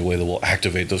that's the only way that we'll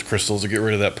activate those crystals to get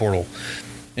rid of that portal."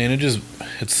 And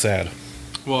it's sad.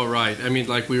 Well, right. I mean,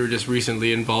 like we were just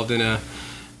recently involved in a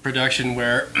production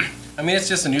where, I mean, it's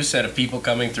just a new set of people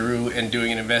coming through and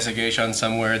doing an investigation on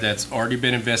somewhere that's already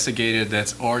been investigated,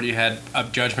 that's already had a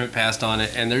judgment passed on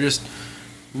it, and they're just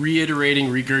reiterating,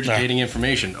 regurgitating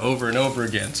information over and over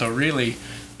again. So really,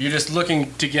 you're just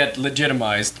looking to get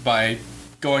legitimized by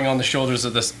going on the shoulders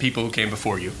of the people who came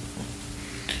before you.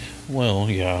 Well,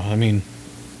 yeah. I mean,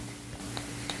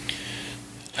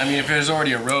 if there's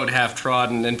already a road half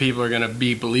trodden and people are going to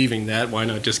be believing that, why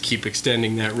not just keep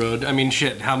extending that road? I mean,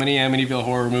 shit, how many Amityville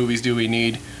horror movies do we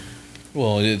need?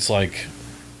 well, it's like,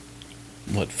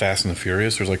 what, Fast and the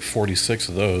Furious? There's like 46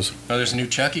 of those. Oh, there's a new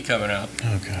Chucky coming out.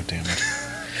 Oh, God damn it.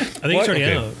 I think What? it's already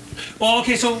Okay. out. Well,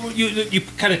 okay, so you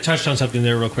kind of touched on something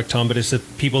there real quick, Tom, but it's the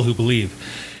people who believe.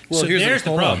 Well, so there's the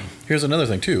hold on. problem. Here's another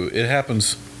thing, too. It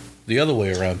happens the other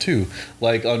way around, too.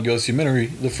 Like on Ghostumentary,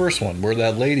 the first one, where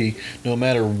that lady, no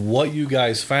matter what you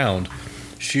guys found,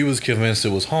 she was convinced it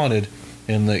was haunted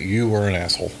and that you were an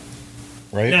asshole.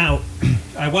 Right? Now,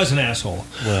 I was an asshole,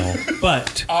 Well,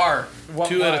 but What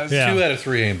two out of Yeah.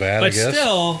 3 ain't bad, I but guess.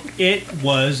 still, it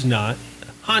was not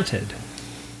haunted.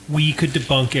 We could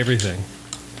debunk everything.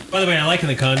 By the way, I like in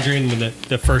The Conjuring when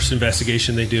the first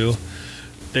investigation they do,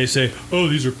 they say, "Oh,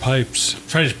 these are pipes,"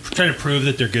 trying to prove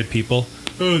that they're good people.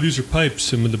 Oh, these are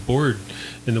pipes, and when the board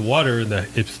in the water and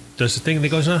it does the thing, and they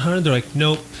go, "It's not haunted." They're like,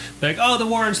 "Nope." They're like, "Oh, the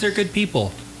Warrens, they're good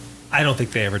people." I don't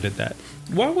think they ever did that.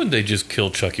 Why wouldn't they just kill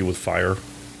Chucky with fire?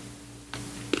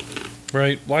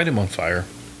 Right? Light him on fire.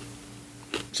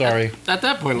 Sorry. At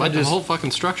that point, light the just- whole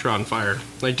fucking structure on fire.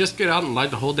 Like, just get out and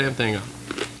light the whole damn thing up.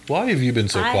 Why have you been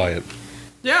so I- quiet?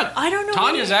 Yeah, I don't know.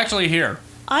 Tanya's actually here.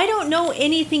 I don't know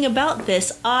anything about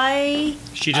this.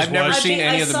 She just I've never watched. seen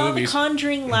any of the I saw movies. The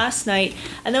Conjuring last night,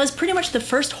 and that was pretty much the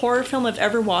first horror film I've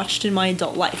ever watched in my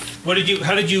adult life. How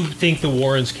did you think the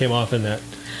Warrens came off in that?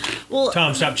 Well,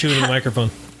 Tom, stop chewing the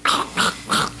microphone.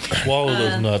 Swallow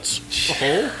those nuts.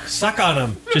 Suck on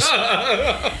them. Just you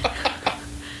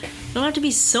don't have to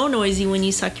be so noisy when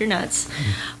you suck your nuts.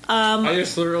 I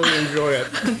just literally enjoy it.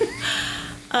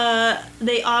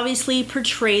 They obviously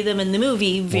portray them in the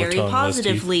movie very tongue, less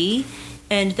positively,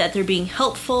 and that they're being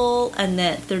helpful and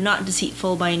that they're not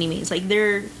deceitful by any means. Like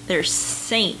they're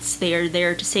saints. They are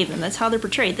there to save them. That's how they're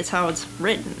portrayed. That's how it's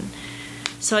written.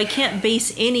 So I can't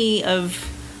base any of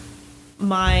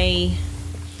my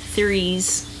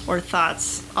theories or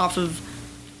thoughts off of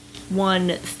one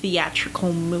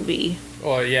theatrical movie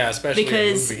Well, yeah, especially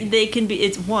because a movie. they can be.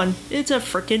 It's a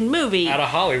freaking movie. Out of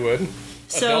Hollywood.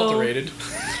 So- Adulterated.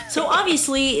 So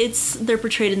obviously they're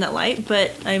portrayed in that light,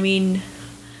 but I mean,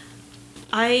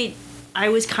 I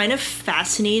was kind of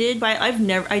fascinated by.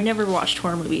 I never watched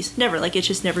horror movies. Never. Like it's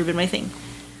just never been my thing.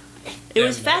 It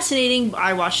was fascinating.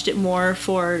 I watched it more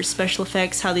for special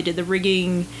effects, how they did the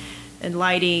rigging and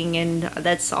lighting, and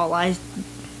that's all I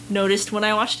noticed when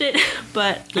I watched it.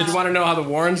 But Did you want to know how the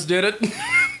Warrens did it?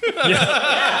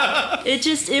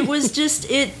 it was just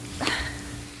it.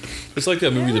 It's like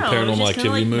that movie, I the don't know, Paranormal just kinda Activity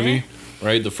like, movie, meh.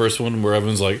 right? The first one where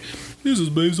everyone's like, "This is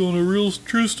based on a real,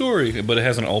 true story," but it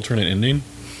has an alternate ending.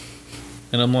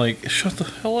 And I'm like, shut the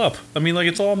hell up. I mean, like,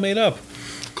 it's all made up.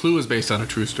 Clue is based on a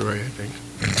true story, I think.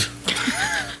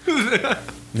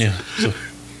 Yeah. So, There's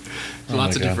lots my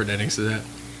of God. different endings to that.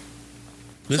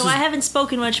 this So is, I haven't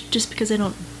spoken much just because I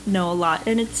don't know a lot,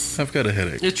 and it's I've got a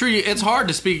headache. It's true. It's hard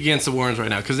to speak against the Warrens right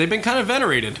now because they've been kind of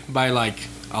venerated by like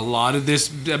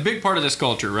a big part of this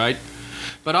culture, right?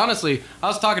 But honestly, I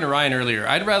was talking to Ryan earlier.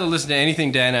 I'd rather listen to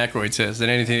anything Dan Aykroyd says than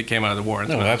anything that came out of the Warrens.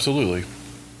 No, mouth. absolutely.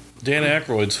 Dan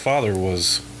Aykroyd's father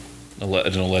was an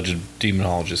alleged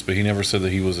demonologist, but he never said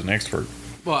that he was an expert.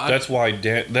 Well, That's why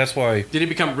did he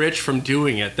become rich from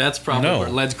doing it? That's probably No.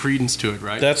 what lends credence to it,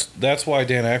 right? that's why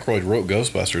Dan Aykroyd wrote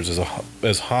Ghostbusters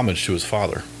as homage to his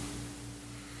father.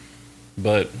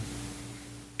 But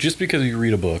just because you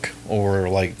read a book or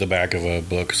like the back of a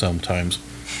book sometimes,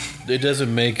 it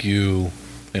doesn't make you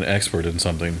an expert in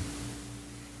something.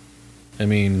 I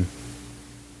mean,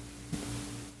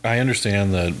 I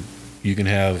understand that you can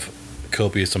have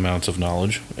copious amounts of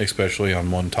knowledge, especially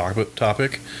on one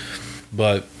topic,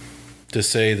 but to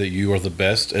say that you are the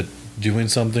best at doing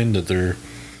something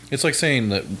it's like saying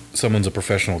that someone's a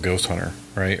professional ghost hunter,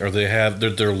 right? Or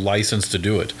they're licensed to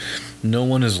do it. No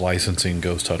one is licensing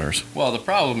ghost hunters. Well, the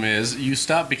problem is you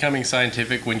stop becoming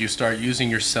scientific when you start using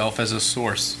yourself as a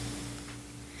source.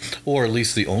 Or at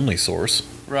least the only source,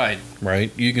 Right.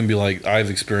 right? You can be like, I've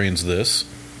experienced this.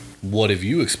 What have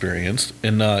you experienced?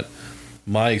 And not,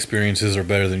 my experiences are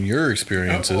better than your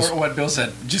experiences. Or what Bill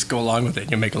said, just go along with it.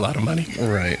 You'll make a lot of money.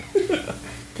 Right.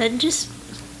 that just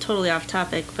totally off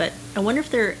topic, but I wonder if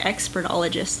they're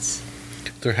expertologists,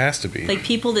 There has to be. like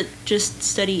people that just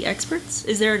study experts.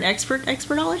 Is there an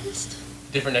expertologist?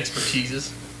 Different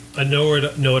expertises. a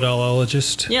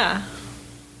know-it-allologist. Yeah.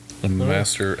 A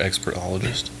master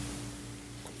expertologist.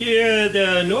 Yeah,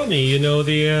 the Normie, you know,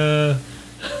 the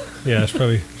Yeah, it's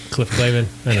probably Cliff Clavin.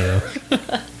 I don't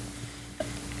know.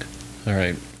 All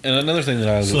right. And another thing that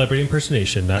I was Celebrity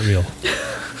impersonation, not real.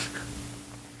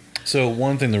 So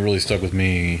one thing that really stuck with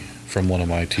me from one of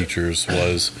my teachers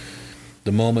was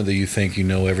the moment that you think you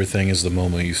know everything is the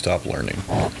moment you stop learning.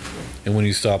 And when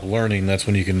you stop learning, that's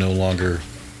when you can no longer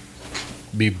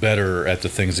be better at the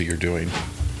things that you're doing.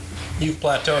 You've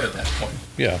plateaued at that point.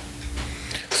 Yeah.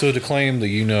 So to claim that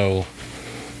you know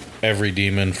every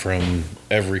demon from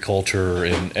every culture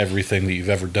and everything that you've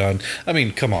ever done, I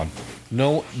mean, come on.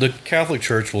 No, the Catholic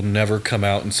Church will never come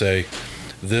out and say,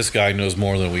 this guy knows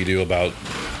more than we do about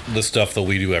the stuff that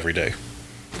we do every day.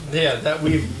 Yeah, that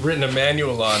we've written a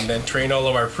manual on, then train all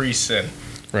of our priests in.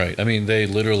 Right. I mean, they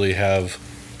literally have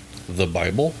the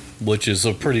Bible, which is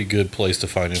a pretty good place to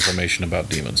find information about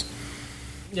demons.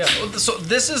 Yeah, so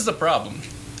this is the problem.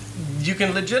 You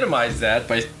can legitimize that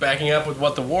by backing up with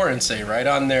what the Warrens say right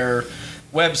on their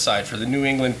website for the New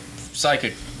England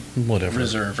Psychic Whatever.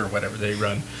 Reserve or whatever they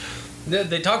run.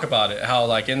 They talk about it, how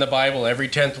like in the Bible every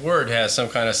 10th word has some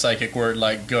kind of psychic word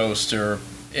like ghost or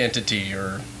entity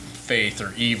or faith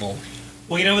or evil.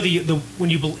 Well, you know, when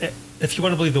you if you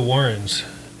want to believe the Warrens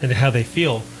and how they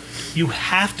feel, you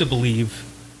have to believe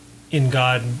in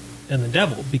God and the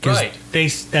devil because Right.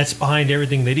 that's behind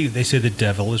everything they do. They say the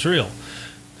devil is real,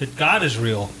 that God is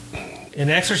real. In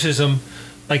exorcism,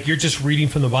 like you're just reading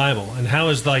from the Bible. And how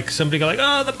is like somebody go like,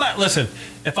 oh, the Bible? Listen,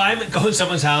 if I go in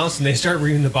someone's house and they start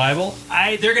reading the Bible,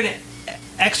 they're gonna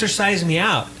exorcise me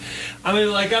out. I'm gonna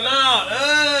be like, I'm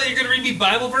out. You're gonna read me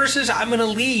Bible verses? I'm gonna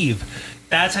leave.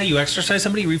 That's how you exercise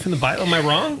somebody. Read from the Bible. Am I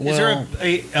wrong? Is there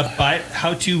a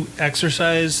how to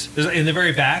exercise in the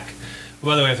very back?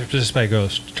 By the way, after this by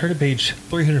ghost, turn to page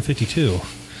 352.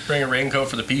 Bring a raincoat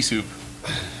for the pea soup.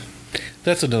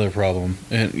 That's another problem.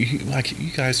 And you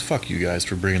guys, fuck you guys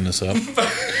for bringing this up.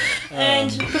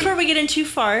 And before we get in too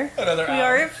far, Another we hour.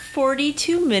 are at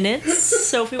 42 minutes.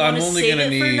 So if we want I'm to only save gonna it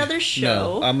need for another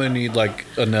show, No, I'm gonna need like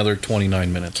another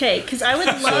 29 minutes. okay? Because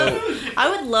I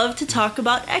would love to talk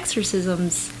about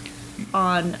exorcisms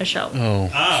on a show.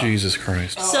 Oh, Jesus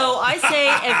Christ. So I say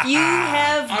if you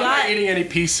have I'm got not eating any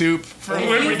pea soup for if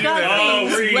when we you've do got that.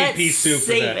 things, we're eating let's pea soup for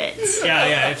save that. it.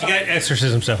 Yeah. If you got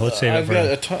exorcism stuff, let's save it I've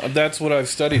for got that's what I've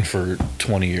studied for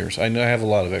 20 years. I know I have a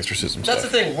lot of exorcism That's the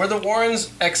stuff. thing. Were the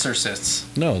Warrens exorcists?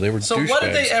 No, they were So douchebags. what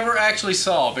did they ever actually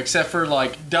solve, except for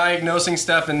like diagnosing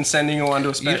stuff and sending you on to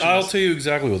a specialist? I'll tell you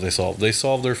exactly what they solved. They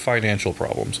solved their financial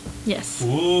problems, Yes.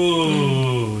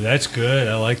 Ooh, that's good.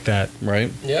 I like that.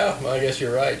 right? Yeah, well, I guess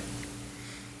you're right.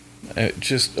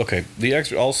 Just okay.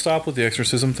 I'll stop with the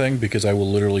exorcism thing because I will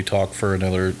literally talk for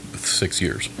another 6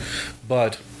 years.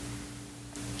 But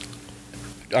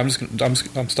I'm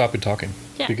stopping talking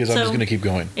Yeah, because I'm just so- going to keep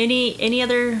going. Any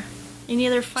other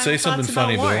final Say something thoughts about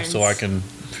funny, Bill, Warrens? so I can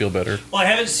feel better. Well, I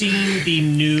haven't seen the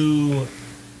new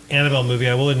Annabelle movie.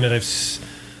 I will admit I've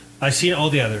seen all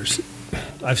the others.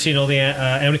 I've seen all the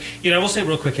Amityville. I will say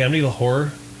real quick, Amityville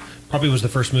Horror probably was the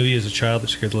first movie as a child that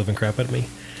scared the living crap out of me.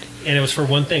 And it was for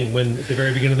one thing. When at the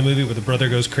very beginning of the movie, where the brother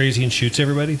goes crazy and shoots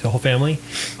everybody, the whole family,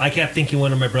 I kept thinking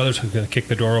one of my brothers was going to kick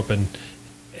the door open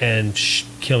and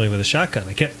kill me with a shotgun.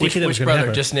 I kept thinking that was Which going to brother?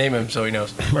 happen. Just name him so he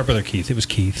knows. My brother Keith. It was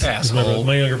Keith. It was Asshole.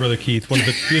 my younger brother Keith.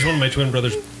 He was one of my twin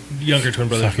brothers, younger twin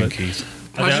brothers. Fucking but- Keith.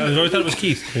 I always thought it was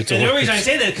Keith. It's And the only always- reason I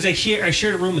say that because I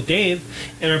shared a room with Dave,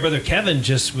 and my brother Kevin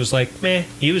just was like, meh.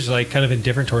 He was like kind of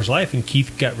indifferent towards life, and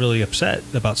Keith got really upset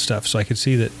about stuff. So I could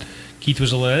see that Keith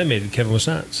was a little animated, Kevin was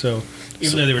not. So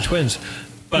even though they were twins,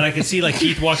 but I could see like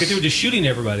Keith walking through just shooting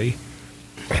everybody.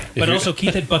 But you- also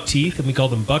Keith had buck teeth, and we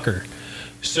called him Bucker.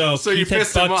 So So you Keith had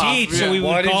pissed him buck off, teeth, yeah. so we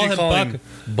Why would did call you him call Buck. him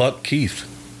Buck Keith?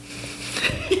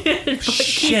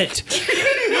 Shit.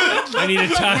 I need a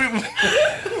time.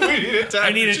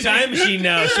 I need a time machine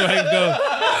now so I can go.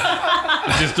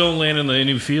 Just don't land in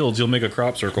any fields. You'll make a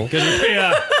crop circle. Because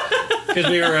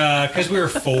we were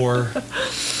four.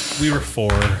 We were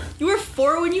four. You were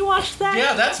 4 when you watched that?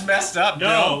 Yeah, that's messed up.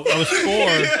 No, I was four.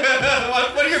 Bill.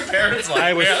 What are your parents like?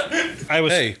 I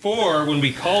was Hey. 4 when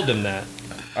we called him that.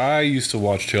 I used to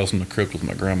watch Tales from the Crypt with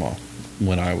my grandma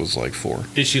when I was like 4.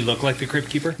 Did she look like the Crypt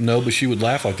Keeper? No, but she would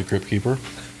laugh like the Crypt Keeper.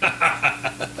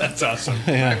 That's awesome.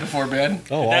 Right before bed.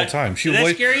 Oh, all the time. She Did would that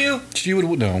wait. scare you? She would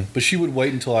no, but she would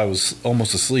wait until I was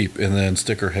almost asleep and then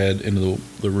stick her head into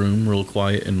the room real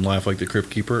quiet and laugh like the Crypt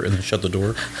Keeper and then shut the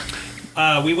door.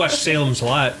 We watched Salem's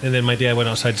Lot, and then my dad went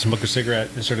outside to smoke a cigarette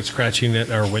and started scratching at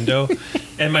our window.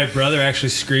 And my brother actually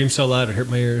screamed so loud it hurt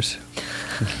my ears.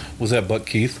 Was that Buck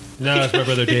Keith? No, that's my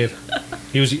brother Dave.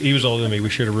 He was older than me. We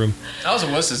shared a room. I was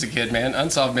a wuss as a kid, man.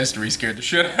 Unsolved Mystery scared the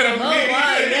shit out of me. Oh,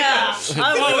 my, yeah.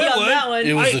 I'm with you on that one.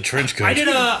 It was the trench coat.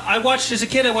 I watched as a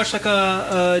kid. I watched like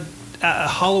a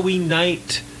Halloween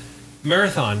night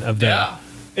marathon of them. Yeah.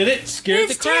 And it scared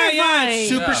It's the crap. Yeah, terrifying. it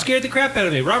super Yeah. scared the crap out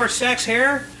of me. Robert Stack's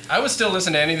hair. I would still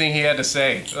listen to anything he had to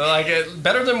say. Like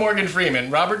better than Morgan Freeman.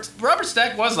 Robert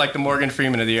Stack was like the Morgan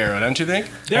Freeman of the era, don't you think?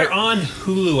 They're on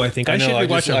Hulu, I think. I, I should know. be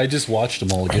watching. I just watched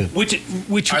them all again.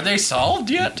 Which Are they solved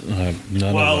yet? None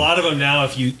well, of a lot of them now.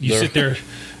 If you They're- sit there,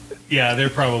 yeah, they're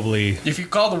probably. If you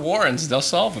call the Warrens, they'll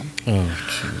solve them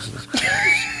Oh,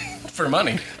 Jesus. for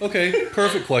money. Okay,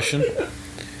 perfect question.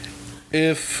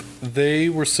 If they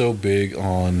were so big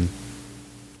on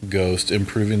Ghost and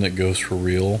proving that ghosts were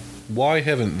real, why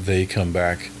haven't they come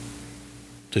back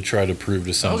to try to prove to I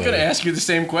was somebody? going to ask you the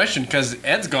same question because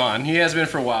Ed's gone. He has been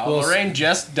for a while. Well, Lorraine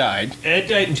just died. Ed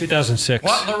died in 2006.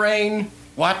 What, Lorraine?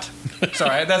 What?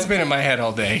 Sorry, that's been in my head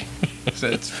all day. So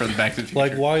it's for the Back to the Future.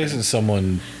 Like, why isn't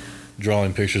someone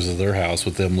drawing pictures of their house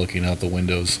with them looking out the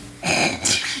windows?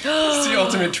 It's the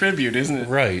ultimate tribute, isn't it?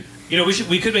 Right. You know,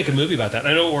 we could make a movie about that.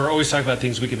 I know we're always talking about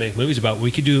things we could make movies about. We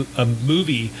could do a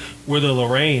movie where the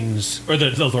Lorraines, or the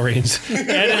Lorraines,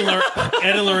 Ed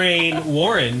and Lorraine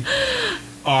Warren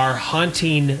are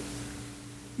haunting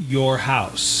your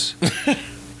house.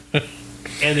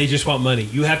 And they just want money.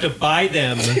 You have to buy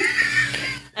them. And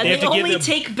They they, have to give only them-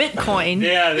 take Bitcoin.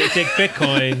 Yeah, they take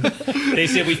Bitcoin. They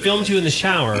said, we filmed you in the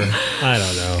shower. I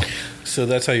don't know. So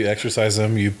that's how you exercise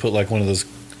them? You put like one of those,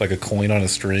 like a coin on a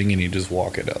string, and you just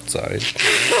walk it outside.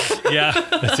 Yeah,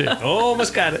 that's it.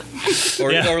 Almost got it.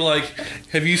 Or, Yeah. or like,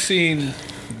 have you seen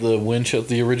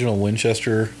the original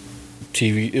Winchester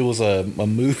TV? It was a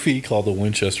movie called The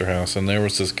Winchester House, and there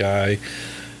was this guy.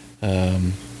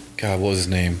 God, what was his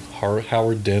name?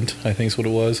 Howard Dent, I think is what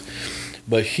it was.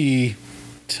 But he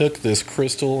took this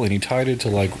crystal and he tied it to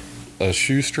like a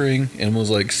shoestring and was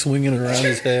like swinging it around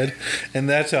his head, and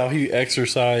that's how he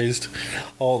exorcised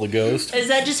all the ghosts. Is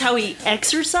that just how he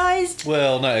exercised?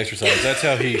 Well, not exercise. That's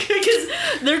how he. Because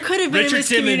there could have been a Richard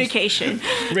Simmons.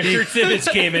 miscommunication. Richard Simmons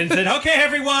came in and said, okay,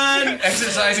 everyone.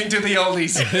 Exercising to the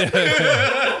oldies.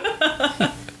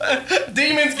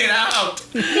 Demons, get out!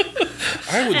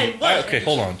 Okay,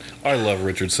 hold on. I love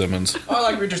Richard Simmons. I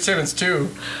like Richard Simmons too.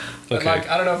 But Okay. like,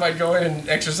 I don't know if I'd go in and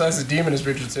exercise a demon as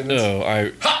Richard Simmons. No,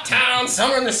 Hot town,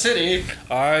 summer in the city.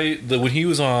 when he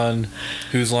was on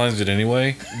Whose Lines Is It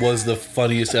Anyway was the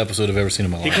funniest episode I've ever seen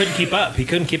in my He life. couldn't keep up. He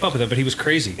couldn't keep up with it, but he was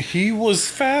crazy. He was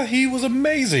fat. He was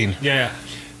amazing. Yeah.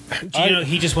 You know,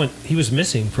 he was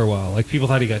missing for a while. Like, people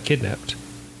thought he got kidnapped.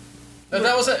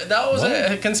 That was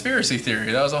a conspiracy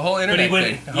theory. That was a whole But internet he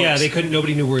went, thing. yeah, Hoax.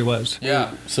 nobody knew where he was.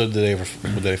 Yeah. So did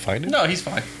they find him? No, he's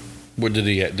fine. Did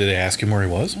they ask him where he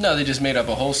was? No, they just made up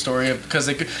a whole story because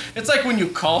it's like when you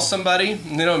call somebody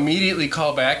and they don't immediately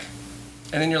call back,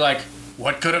 and then you're like,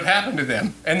 what could have happened to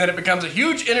them? And then it becomes a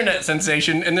huge internet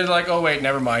sensation, and they're like, oh wait,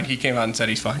 never mind. He came out and said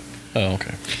he's fine. Oh,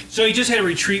 okay. So he just had a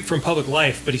retreat from public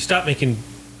life, but he stopped making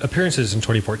appearances in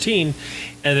 2014.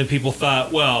 And then people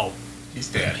thought, well, He's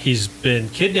dead. he's been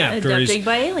kidnapped. Or Abducted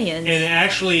by aliens. and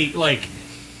actually, like,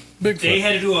 Bigfoot. they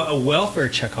had to do a welfare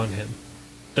check on him.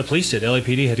 The police did.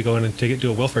 LAPD had to go in and do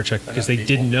a welfare check because they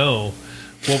didn't know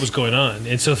what was going on.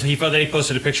 And so he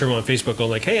posted a picture of him on Facebook going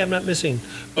like, hey, I'm not missing.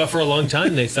 But for a long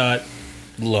time, they thought,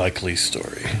 Likely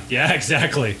story. yeah,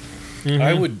 exactly.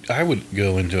 I would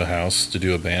go into a house to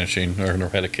do a banishing or an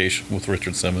eradication with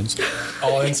Richard Simmons.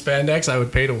 All in spandex. I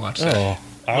would pay to watch that. Oh,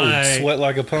 I would My- sweat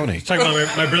like a pony. Talking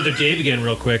about my brother Dave again,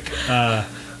 real quick.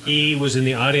 He was in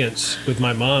the audience with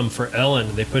my mom for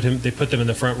Ellen. They put them in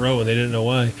the front row, and they didn't know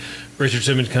why. Richard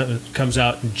Simmons comes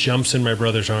out and jumps in my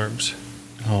brother's arms.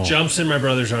 Oh, Jumps in my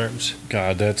brother's arms,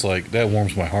 God, that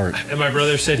warms my heart. and my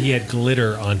brother said he had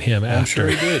glitter on him I'm after. sure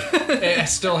he did. It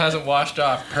still hasn't washed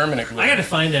off permanently. I got to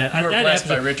find that. You were that blessed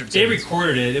by episode- Richard They Simmons.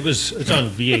 recorded it. It's on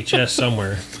VHS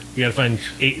somewhere. You got to find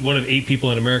one of 8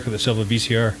 people in America that still have a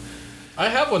VCR. I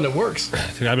have one that works.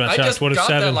 I'm not I shocked. just One of got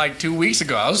 7. that like 2 weeks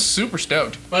ago. I was super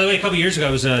stoked. By the way, a couple years ago,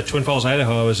 I was Twin Falls,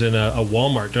 Idaho. I was in a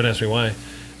Walmart. Don't ask me why.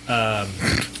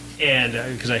 And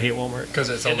because I hate Walmart. 'Cause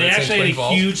it's and only they in actually had Twin a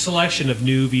Falls? huge selection of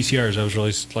new VCRs. I was really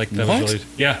that What? was really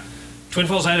yeah. Twin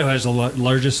Falls, Idaho has the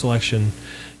largest selection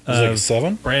It's of like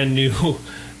 7. brand new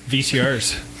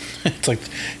VCRs.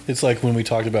 It's like when we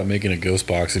talked about making a ghost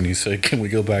box, and you said, "Can we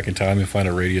go back in time and find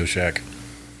a Radio Shack?"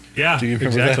 Yeah, Do you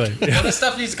remember that? exactly. Well, this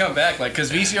stuff needs to come back, like, because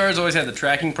VCRs always had the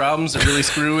tracking problems that really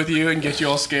screw with you and get you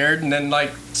all scared, and then, like,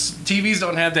 TVs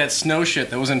don't have that snow shit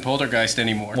that was in Poltergeist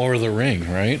anymore. Or the Ring,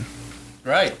 right?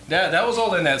 Right. That was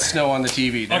all in that snow on the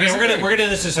TV. That Okay, is we're the gonna thing. do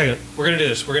this in a second. We're gonna do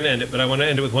this. We're gonna end it, but I want to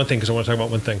end it with one thing because I want to talk about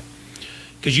one thing.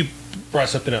 Because you brought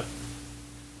something up.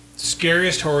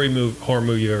 scariest horror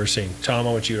movie you've ever seen. Tom,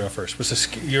 I want you to go first. What's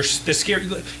the scary?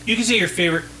 You can say your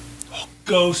favorite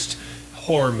ghost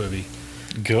horror movie.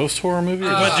 Ghost horror movie?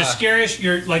 But the scariest,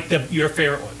 your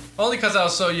favorite one. Only because I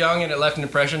was so young and it left an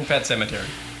impression. Pet Cemetery.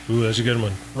 Ooh, that's a good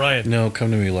one. Ryan, No,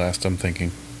 come to me last. I'm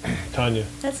thinking. Tanya.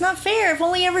 That's not fair. I've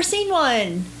only ever seen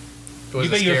one. Was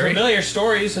But it you're scary? familiar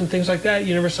stories and things like that.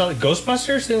 You never saw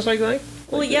Ghostbusters, things like that.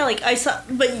 Well, yeah, like I saw,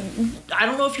 but I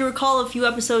don't know if you recall a few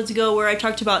episodes ago where I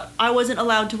talked about I wasn't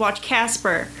allowed to watch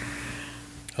Casper.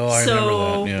 Oh, I So-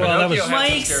 remember that. Yeah. Well, that was- Pinocchio My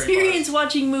had some scary experience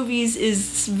watching movies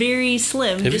is very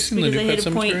slim, Have you just seen the because new I hit Pet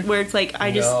a point Sematary? where it's like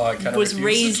I just No, I kinda was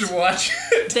refuse raised to watch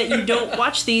it. that you don't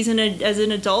watch these as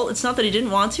an adult. It's not that I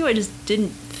didn't want to; I just didn't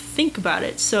think about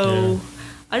it. So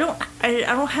I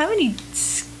don't have any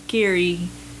scary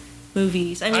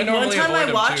movies. I mean, one normally time avoid I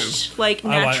them, watched like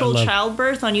I natural love-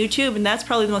 childbirth on YouTube, and that's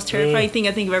probably the most terrifying thing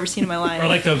I think I've ever seen in my life. Or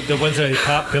like the ones that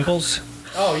pop pimples.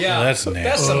 Oh yeah, Oh, that's That's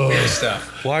nasty. some weird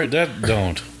stuff. Why that?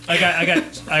 Don't.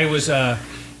 I was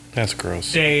That's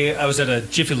gross. I was at a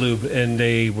Jiffy Lube and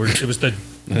it was the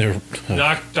They're-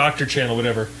 Doctor Channel,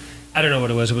 whatever. I don't know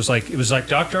what it was. It was like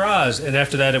Dr. Oz, and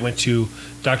after that it went to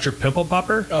Dr. Pimple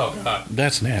Popper. Oh god.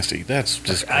 That's nasty. That's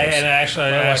just gross. I asked My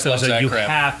them, I wife said, loves that you crap.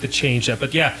 have to change that.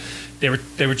 But yeah, they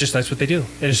were just that's what they do.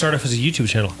 And it started off as a YouTube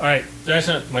channel. All right, that's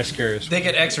not my scariest. They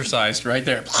get exercised right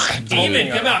there. Demon,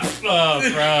 come out! Oh,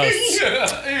 gross.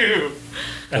 Ew.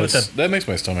 That makes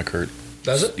my stomach hurt.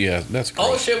 Does it? Yeah, that's All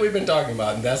the gross. shit we've been talking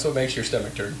about, and that's what makes your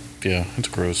stomach turn. Yeah, it's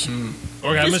gross. Okay, I'm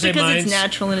gonna just say because mine's it's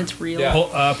natural and it's real.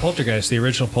 Yeah. Poltergeist, the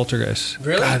original Poltergeist.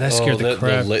 Really? God, that scared the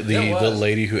crap. The It was.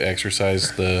 lady who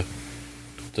exercised the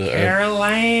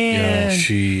Caroline. yeah,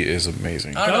 she is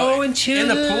amazing. I don't know. Go into in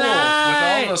the the pool with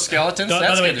light. all those skeletons. By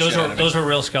That the way, scared the shit out of me. those were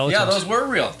real skeletons. Yeah, those were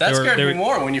real. That They were- scared they me were-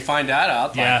 more when you find that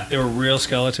out. Yeah, they were real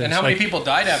skeletons. And how many people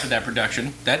died after that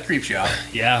production? That creeps you out.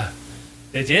 Yeah,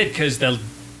 they did because the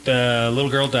little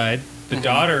girl died. The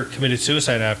daughter committed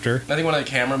suicide after. I think one of the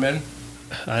cameramen.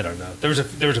 I don't know. There was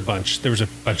a bunch. There was a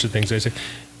bunch of things they said,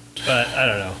 but I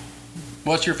don't know.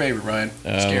 What's your favorite, Ryan?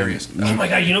 Scariest. Oh my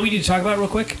god! You know what we need to talk about real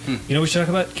quick? You know what we should talk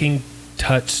about? King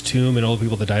Tut's tomb and all the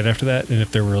people that died after that, and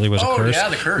if there really was a Oh, curse. yeah,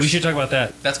 the curse. We should talk about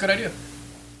that. That's a good idea.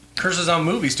 Curses on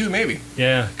movies too, maybe.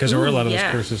 Yeah, because there were a lot of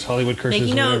yeah. those curses, Hollywood curses.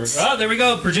 Making or whatever. notes. Oh, there we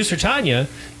go. Producer Tanya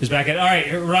is back at. All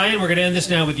right, Ryan, we're gonna end this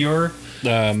now with your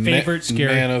favorite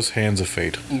scary. Manos Hands of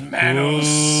Fate. Manos.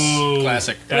 Ooh.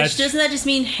 Classic. That's- Which doesn't that just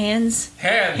mean hands?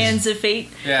 Hands. Hands of fate.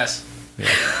 Yes.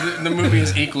 The movie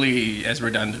is equally as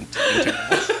redundant. and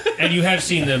terrible. And you have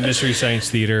seen the Mystery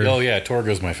Science Theater. Oh yeah,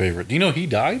 Torgo's my favorite. Do you know he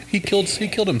died? He killed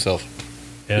himself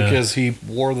Yeah. because he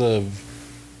wore the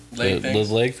Leg the things.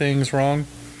 leg things wrong.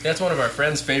 That's one of our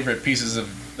friend's favorite pieces of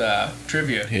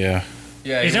trivia. Yeah.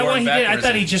 Yeah, Is that wore why it he did? I backwards.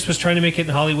 thought he just was trying to make it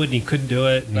in Hollywood and he couldn't do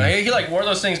it. No, he like wore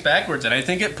those things backwards, and I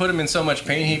think it put him in so much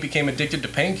pain he became addicted to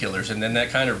painkillers, and then that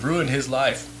kind of ruined his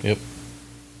life. Yep.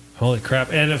 Holy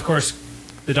crap. And of course,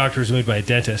 the doctor was made by a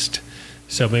dentist.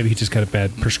 So maybe he just got a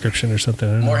bad prescription or something.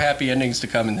 I don't know. More happy endings to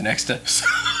come in the next episode.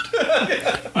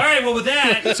 All right, well, with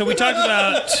that, so we talked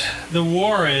about the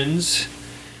Warrens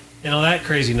and all that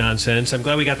crazy nonsense. I'm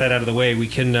glad we got that out of the way. We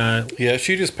can. Yeah,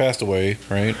 she just passed away,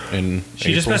 right? In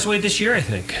She just April. passed away this year, I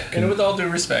think. And with all due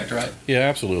respect, right? Yeah,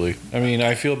 absolutely. I mean,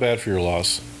 I feel bad for your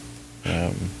loss,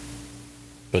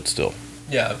 but still.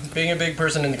 Yeah, being a big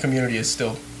person in the community is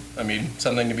still, I mean,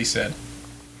 something to be said.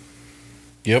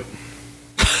 Yep.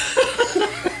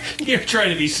 You're trying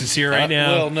to be sincere right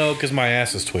now. Well, no, because my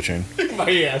ass is twitching.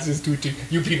 My ass is twitching.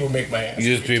 You people make my ass.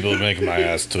 You just people make my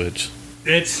ass twitch.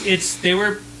 They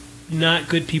were not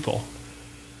good people.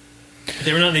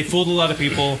 They were not. They fooled a lot of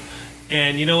people,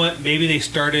 and you know what? Maybe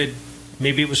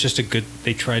it was just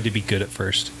they tried to be good at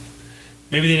first.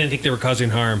 Maybe they didn't think they were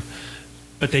causing harm,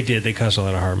 but they did. They caused a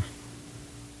lot of harm,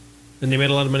 and they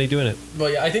made a lot of money doing it. Well,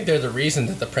 yeah, I think they're the reason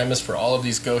that the premise for all of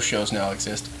these ghost shows now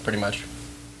exist, pretty much.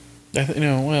 Yeah.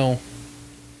 The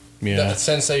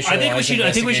sensational.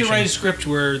 I think we should write a script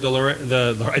where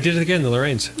I did it again. The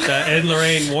Lorraines, Ed and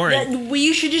Lorraine Warren.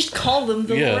 You should just call them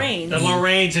the Yeah. Lorraines. The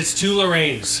Lorraines. It's two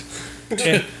Lorraines.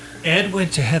 And Ed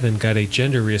went to heaven, got a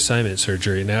gender reassignment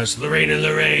surgery. Now it's Lorraine and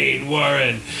Lorraine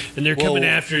Warren, and they're coming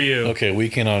Well, after you. Okay, we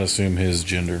cannot assume his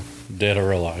gender, dead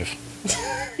or alive.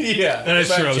 Yeah, That is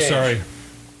it might true. I'm change. sorry.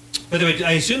 By the way,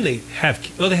 I assume they have.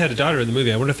 Oh, they had a daughter in the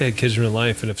movie. I wonder if they had kids in real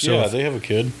life, and if so, Yeah, they have a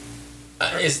kid.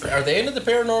 Are they into the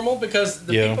paranormal? Because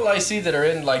the Yeah. people I see that are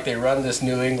in, like, they run this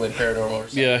New England paranormal or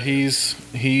something. Yeah,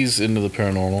 he's into the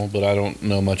paranormal, but I don't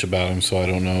know much about him, so I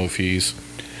don't know if he's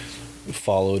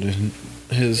followed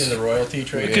his. In the royalty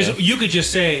trade. because you could just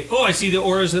say, "Oh, I see the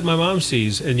auras that my mom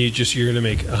sees," and you're going to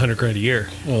make $100,000 a year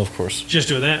Oh, of course. just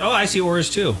doing that. Oh, I see auras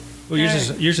too. Well,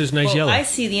 yours is nice Well, yellow. I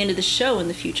see the end of the show in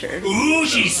the future. Ooh,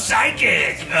 she's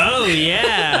psychic. Oh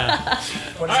yeah.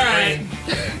 All right.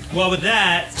 Well, with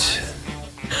that,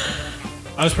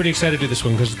 I was pretty excited to do this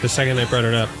one because the second I brought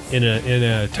it up in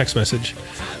a text message,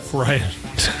 Ryan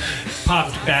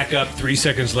popped back up 3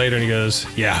 seconds later and he goes,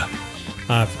 "Yeah,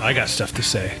 I got stuff to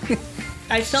say."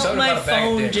 I felt Something my about a bag of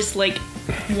phone dicks. just like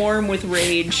warm with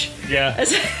rage Yeah.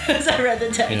 as I read the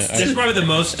text. Yeah, This is probably the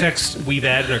most text we've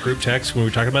had in our group text when we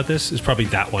were talking about this. Is probably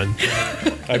that one.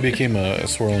 I became a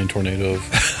swirling tornado of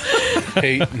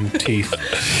hate and teeth.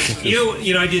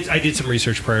 You know, I did some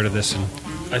research prior to this, and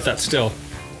I thought still,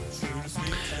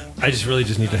 I just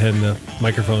need to hand the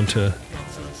microphone to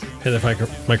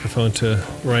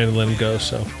Ryan and let him go.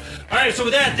 So, all right. So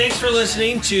with that, thanks for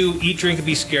listening to Eat, Drink, and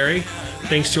Be Scary.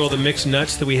 Thanks to all the mixed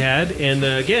nuts that we had, and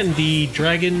again, the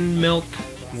Dragon Milk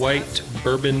White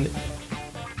Bourbon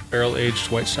Barrel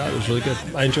Aged White Stout was really good.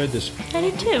 I enjoyed this. I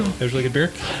did too. It was really good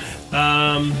beer.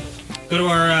 Go to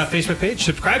our Facebook page.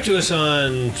 Subscribe to us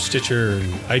on Stitcher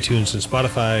and iTunes and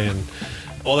Spotify and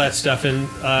all that stuff. And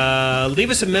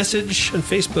leave us a message on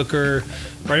Facebook or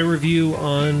write a review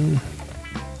on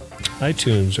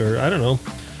iTunes or I don't know.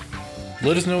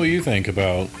 Let us know what you think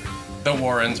about. The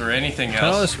Warrens or anything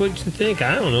Tell else. us what you think.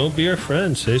 I don't know. Be our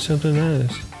friend. Say something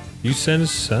nice. You send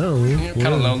us a sound. Kind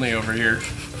of lonely over here.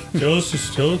 Tell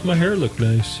us my hair looked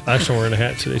nice. I actually wearing a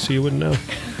hat today, so you wouldn't know.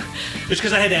 Just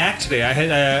because I had to act today.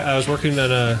 I was working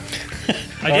on a.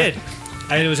 I did.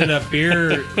 I was in a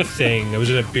beer thing. I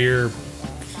was in a beer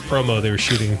promo they were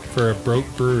shooting for a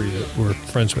brewery that we're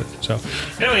friends with. So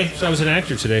anyway, I was an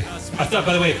actor today. I thought,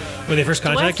 by the way, when they first Do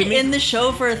I have contacted to me, end the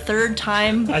show for a third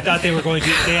time? I thought they were going to.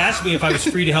 They asked me if I was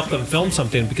free to help them film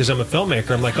something because I'm a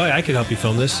filmmaker. I'm like, oh, yeah, I could help you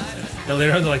film this. And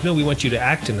later on, they're like, no, we want you to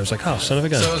act. And I was like, oh, son of a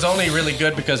gun. So it was only really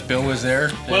good because Bill was there.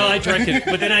 Well, I directed,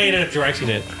 but then I ended up directing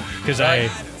it because I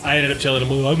ended up telling them,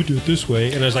 well, I would do it this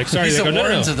way, and I was like, sorry, He's they the go, no,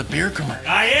 Warrens no. of the beer commercial.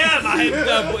 I am.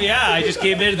 I just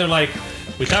came in, and they're like,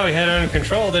 we thought we had it under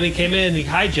control. Then he came in and he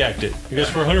hijacked it. He goes,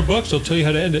 for $100, I'll tell you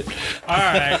how to end it. All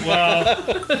right, well,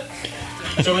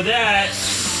 so with that,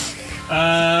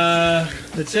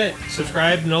 that's it.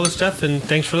 Subscribe and all this stuff, and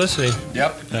thanks for listening.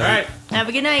 Yep. All right. Have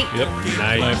a good night. Yep.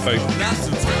 Night. Bye. Now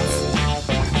sometimes